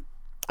only,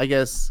 I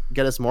guess,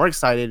 get us more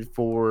excited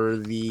for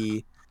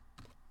the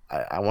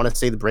I want to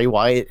say the Bray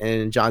Wyatt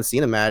and John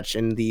Cena match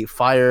and the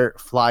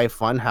Firefly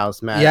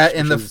Funhouse match. Yeah,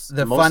 and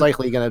the most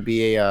likely going to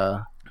be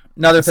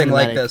another thing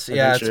like this. Adventure.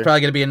 Yeah, it's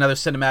probably going to be another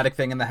cinematic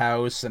thing in the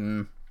house,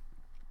 and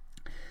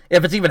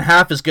if it's even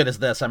half as good as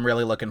this, I'm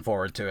really looking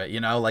forward to it,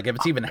 you know? If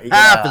it's even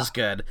half as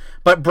good.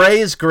 But Bray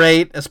is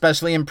great,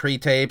 especially in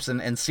pre-tapes,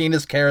 and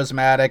Cena's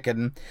charismatic,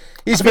 and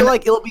I feel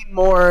like it'll be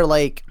more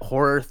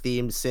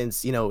horror-themed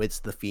since, it's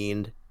The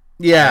Fiend.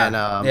 Yeah, and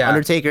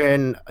Undertaker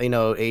and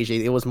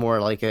AJ, it was more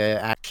like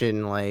a action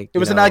it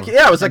was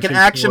it was like an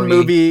action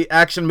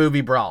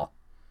movie brawl.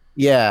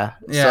 Yeah.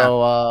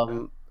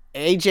 So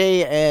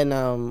AJ and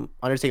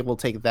Undertaker will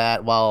take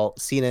that, while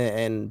Cena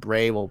and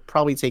Bray will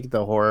probably take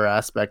the horror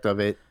aspect of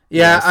it.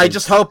 Yeah, I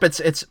just hope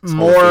it's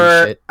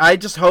more. I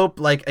just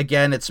hope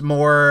again it's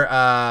more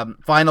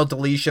Final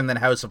Deletion than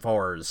House of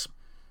Horrors.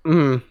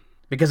 Mm-hmm.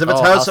 Because if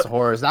it's House of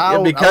Horrors,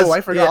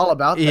 I forgot all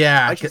about that.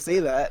 Yeah, I should say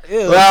that.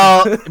 Ew.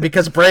 Well,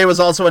 because Bray was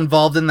also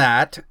involved in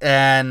that,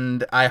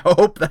 and I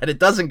hope that it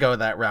doesn't go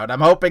that route.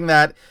 I'm hoping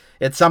that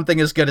it's something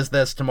as good as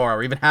this tomorrow,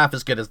 or even half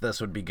as good as this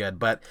would be good.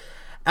 But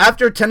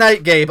after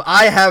tonight, Gabe,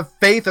 I have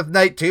faith of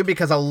night 2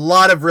 because a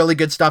lot of really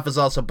good stuff is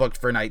also booked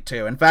for night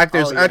 2. In fact,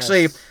 there's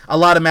actually a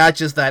lot of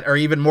matches that are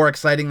even more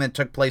exciting than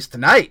took place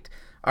tonight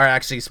are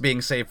actually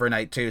being saved for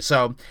night 2.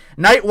 So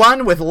night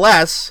 1 with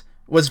less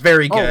was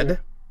very good.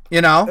 You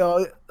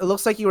know? It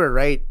looks like you were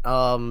right,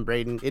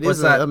 Braden. It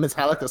is a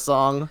Metallica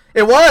song.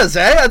 It was,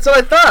 eh? That's what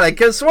I thought. I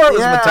could have swore it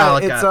was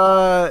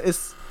Metallica.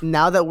 It's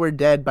Now That We're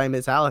Dead by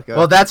Metallica.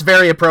 Well, that's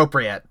very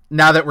appropriate.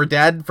 Now That We're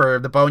Dead for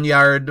the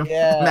Boneyard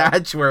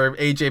match where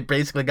AJ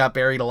basically got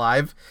buried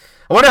alive.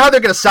 I wonder how they're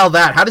going to sell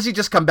that. How does he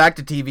just come back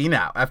to TV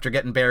now after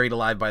getting buried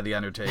alive by The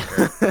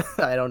Undertaker?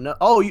 I don't know.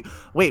 Oh,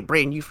 wait,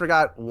 Brayden, you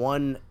forgot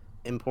one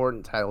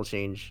important title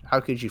change. How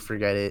could you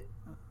forget it?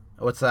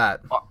 What's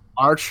that?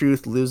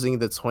 R-Truth losing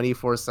the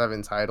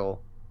 24/7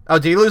 title. Oh,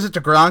 did he lose it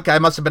to Gronk? I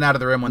must have been out of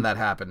the room when that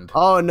happened.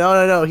 Oh,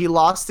 no. He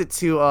lost it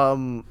to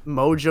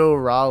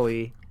Mojo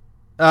Rawley.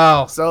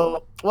 Oh.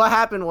 So what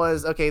happened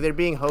was, okay, they're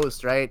being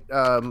hosts, right?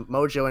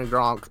 Mojo and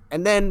Gronk.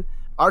 And then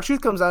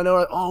R-Truth comes out and they're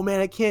like, oh, man,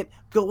 I can't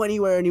go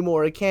anywhere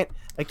anymore. I can't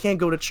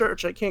go to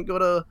church. I can't go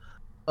to,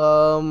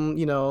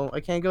 I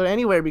can't go to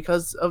anywhere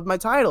because of my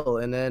title.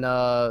 And then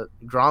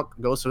Gronk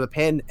goes for the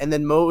pin. And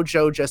then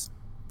Mojo just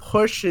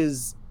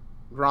pushes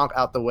Gronk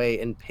out the way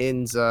and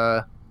pins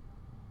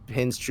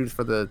Truth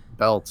for the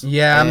belt.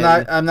 Yeah,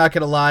 I'm not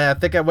gonna lie. I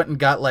think I went and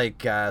got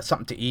like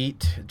something to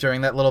eat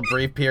during that little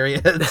brief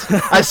period.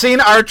 I seen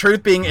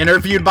R-Truth being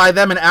interviewed by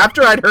them, and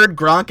after I'd heard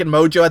Gronk and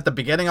Mojo at the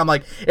beginning, I'm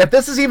like, if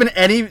this is even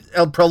any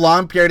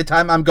prolonged period of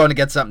time, I'm going to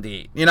get something to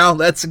eat.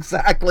 That's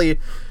exactly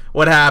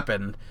what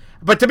happened.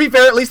 But to be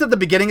fair, at least at the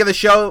beginning of the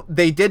show,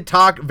 they did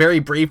talk very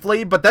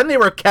briefly, but then they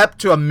were kept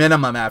to a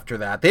minimum after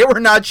that. They were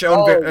not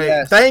shown.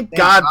 Yes. Thank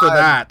God for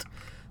that.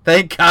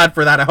 Thank God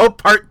for that. I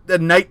hope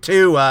night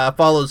 2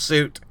 follows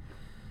suit.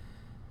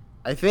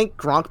 I think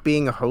Gronk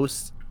being a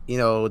host,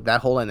 that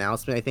whole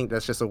announcement, I think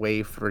that's just a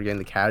way for getting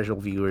the casual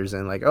viewers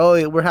and like,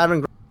 oh, we're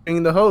having Gronk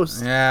being the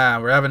host. Yeah,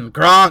 we're having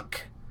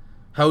Gronk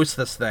host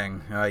this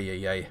thing.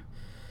 Ay.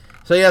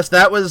 So yes,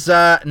 that was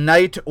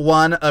night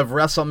 1 of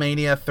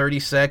WrestleMania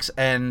 36,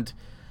 and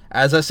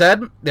as I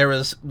said, there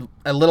was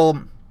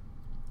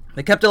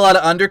they kept a lot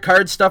of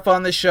undercard stuff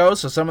on this show,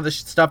 so some of the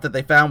stuff that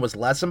they found was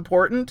less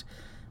important.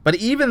 But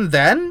even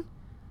then,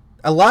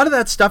 a lot of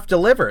that stuff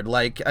delivered.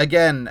 Like,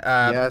 again,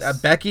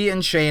 yes. Becky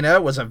and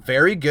Shayna was a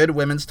very good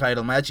women's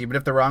title match, even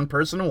if the wrong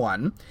person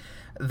won.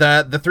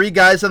 The 3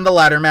 guys in the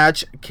ladder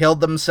match killed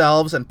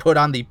themselves and put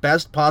on the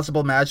best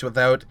possible match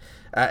without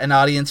an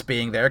audience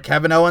being there.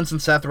 Kevin Owens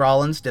and Seth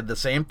Rollins did the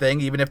same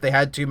thing, even if they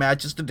had 2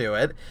 matches to do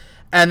it.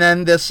 And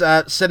then this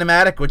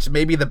cinematic, which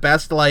may be the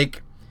best,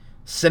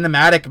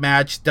 cinematic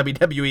match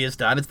WWE has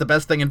done. It's the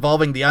best thing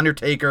involving The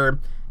Undertaker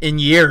in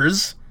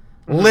years.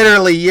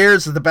 Literally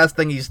years is the best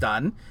thing he's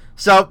done.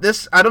 So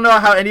this, I don't know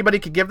how anybody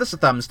could give this a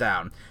thumbs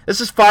down. This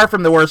is far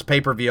from the worst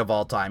pay-per-view of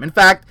all time. In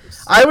fact,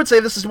 I would say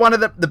this is one of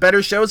the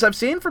better shows I've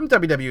seen from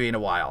WWE in a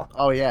while.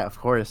 Oh yeah, of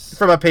course.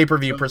 From a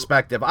pay-per-view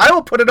perspective. I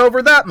will put it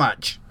over that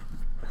much.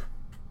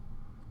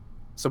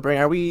 So Brian,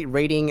 are we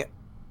rating,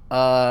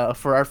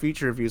 for our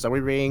future reviews, are we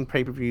rating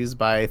pay-per-views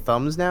by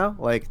thumbs now?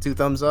 Like 2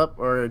 thumbs up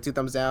or 2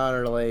 thumbs down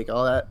or like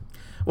all that?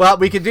 Well,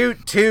 we could do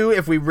 2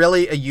 if we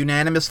really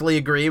unanimously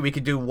agree. We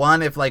could do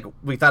 1 if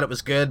we thought it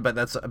was good, but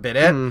that's a bit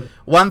it.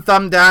 1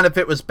 thumb down if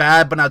it was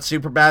bad, but not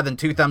super bad. Then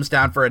 2 thumbs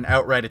down for an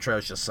outright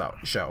atrocious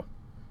show.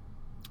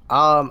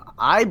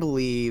 I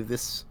believe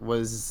this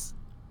was,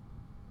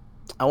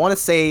 I want to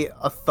say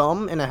a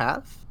thumb and a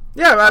half.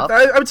 Yeah,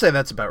 I would say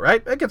that's about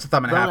right. It gets a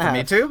thumb and a half for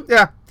me too.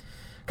 Yeah,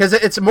 because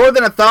it's more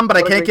than a thumb, but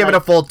I can't give it a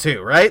full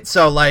 2, right?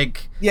 So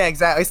yeah,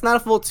 exactly. It's not a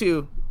full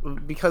 2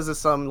 because of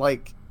some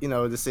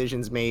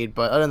decisions made,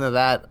 but other than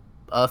that,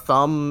 a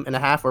thumb and a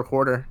half or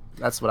quarter.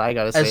 That's what I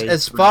gotta say.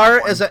 As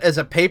far as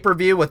a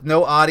pay-per-view with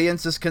no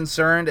audience is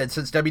concerned, and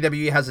since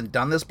WWE hasn't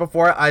done this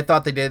before, I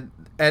thought they did,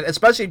 and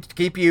especially to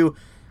keep you,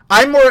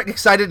 I'm more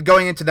excited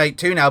going into night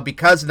 2 now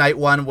because night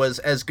 1 was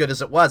as good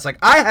as it was.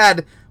 I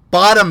had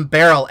bottom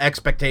barrel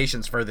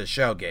expectations for this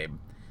show, Gabe.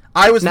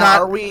 I was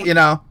now,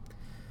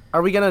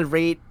 Are we gonna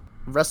rate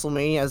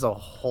WrestleMania as a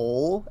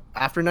whole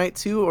after night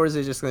 2, or is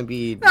it just going to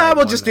be?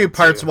 We'll just do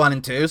parts 1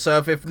 and 2.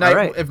 So if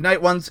night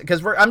 1's,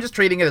 because I'm just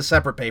treating it as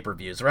separate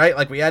pay-per-views, right?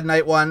 Like we had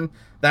night 1,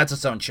 that's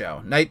its own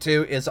show. Night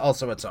 2 is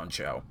also its own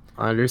show.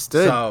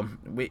 Understood. So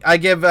I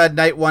give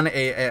night 1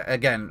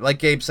 again, like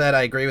Gabe said,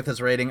 I agree with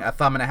his rating, a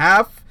thumb and a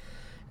half,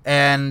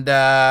 and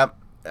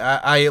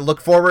I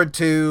look forward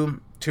to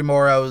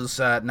tomorrow's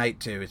night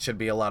 2. It should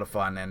be a lot of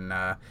fun, and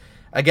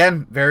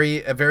again,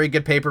 a very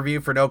good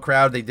pay-per-view for no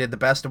crowd. They did the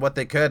best of what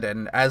they could,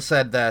 and as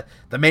said, the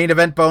main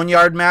event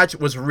Boneyard match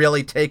was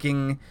really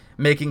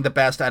making the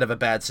best out of a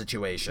bad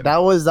situation.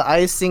 That was the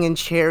icing and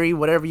cherry,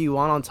 whatever you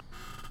want on top.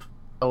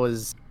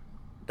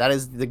 That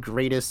is the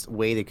greatest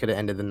way they could have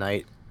ended the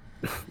night.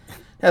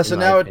 Yeah, so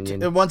now,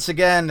 once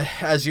again,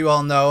 as you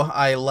all know,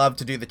 I love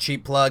to do the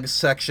cheap plugs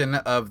section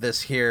of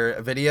this here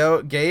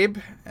video. Gabe,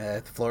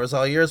 the floor is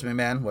all yours, my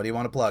man. What do you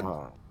want to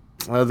plug?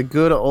 The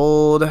good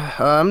old,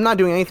 I'm not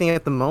doing anything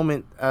at the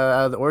moment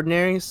out of the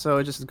ordinary,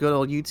 so just good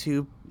old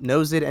YouTube,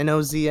 knows it,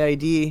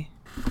 N-O-Z-I-D,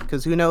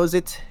 because who knows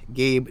it?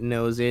 Gabe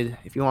knows it.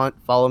 If you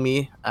want, follow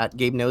me at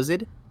Gabe Knows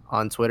It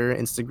on Twitter,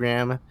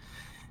 Instagram,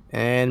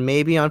 and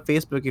maybe on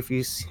Facebook if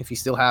you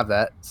still have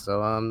that.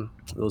 So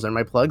those are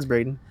my plugs,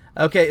 Brayden.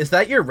 Okay, is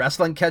that your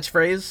wrestling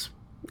catchphrase?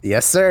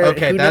 Yes, sir.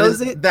 Okay,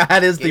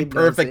 that is the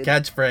perfect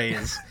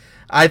catchphrase.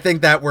 I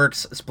think that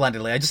works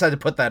splendidly. I just had to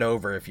put that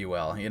over, if you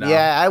will.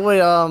 Yeah, I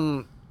would.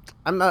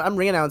 I'm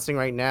re-announcing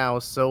right now,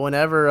 so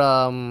whenever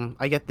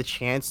I get the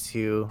chance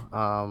to,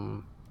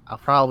 I'll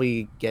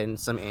probably get in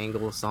some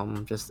angle,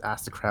 just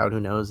ask the crowd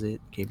who knows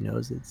it. Gabe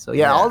knows it. So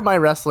yeah, all of my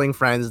wrestling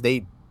friends,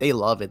 they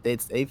love it. They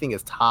think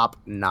it's top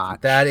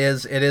notch. It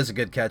is a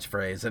good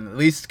catchphrase, and at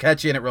least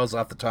catchy, and it rolls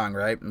off the tongue,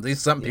 right? At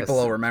least some people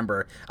will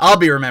remember. I'll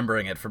be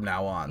remembering it from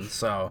now on.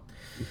 So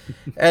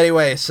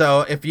anyway,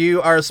 so if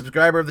you are a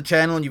subscriber of the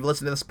channel and you've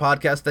listened to this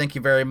podcast, thank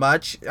you very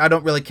much. I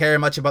don't really care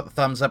much about the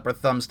thumbs up or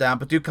thumbs down,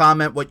 but do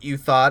comment what you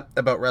thought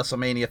about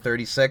WrestleMania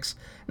 36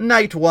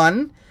 Night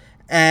 1.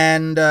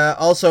 And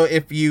also,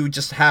 if you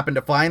just happen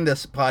to find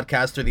this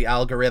podcast through the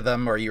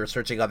algorithm, or you were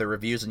searching other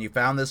reviews and you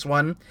found this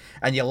one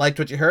and you liked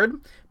what you heard,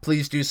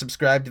 please do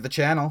subscribe to the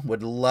channel.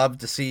 Would love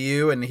to see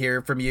you and hear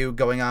from you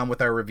going on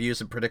with our reviews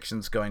and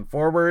predictions going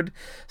forward.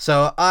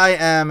 So I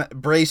am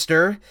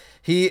Brayster.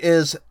 He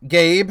is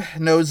Gabe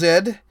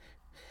Nozid.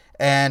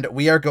 And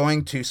we are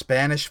going to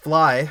Spanish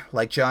Fly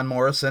like John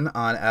Morrison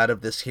on Out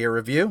of This Here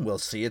Review. We'll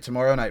see you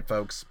tomorrow night,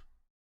 folks.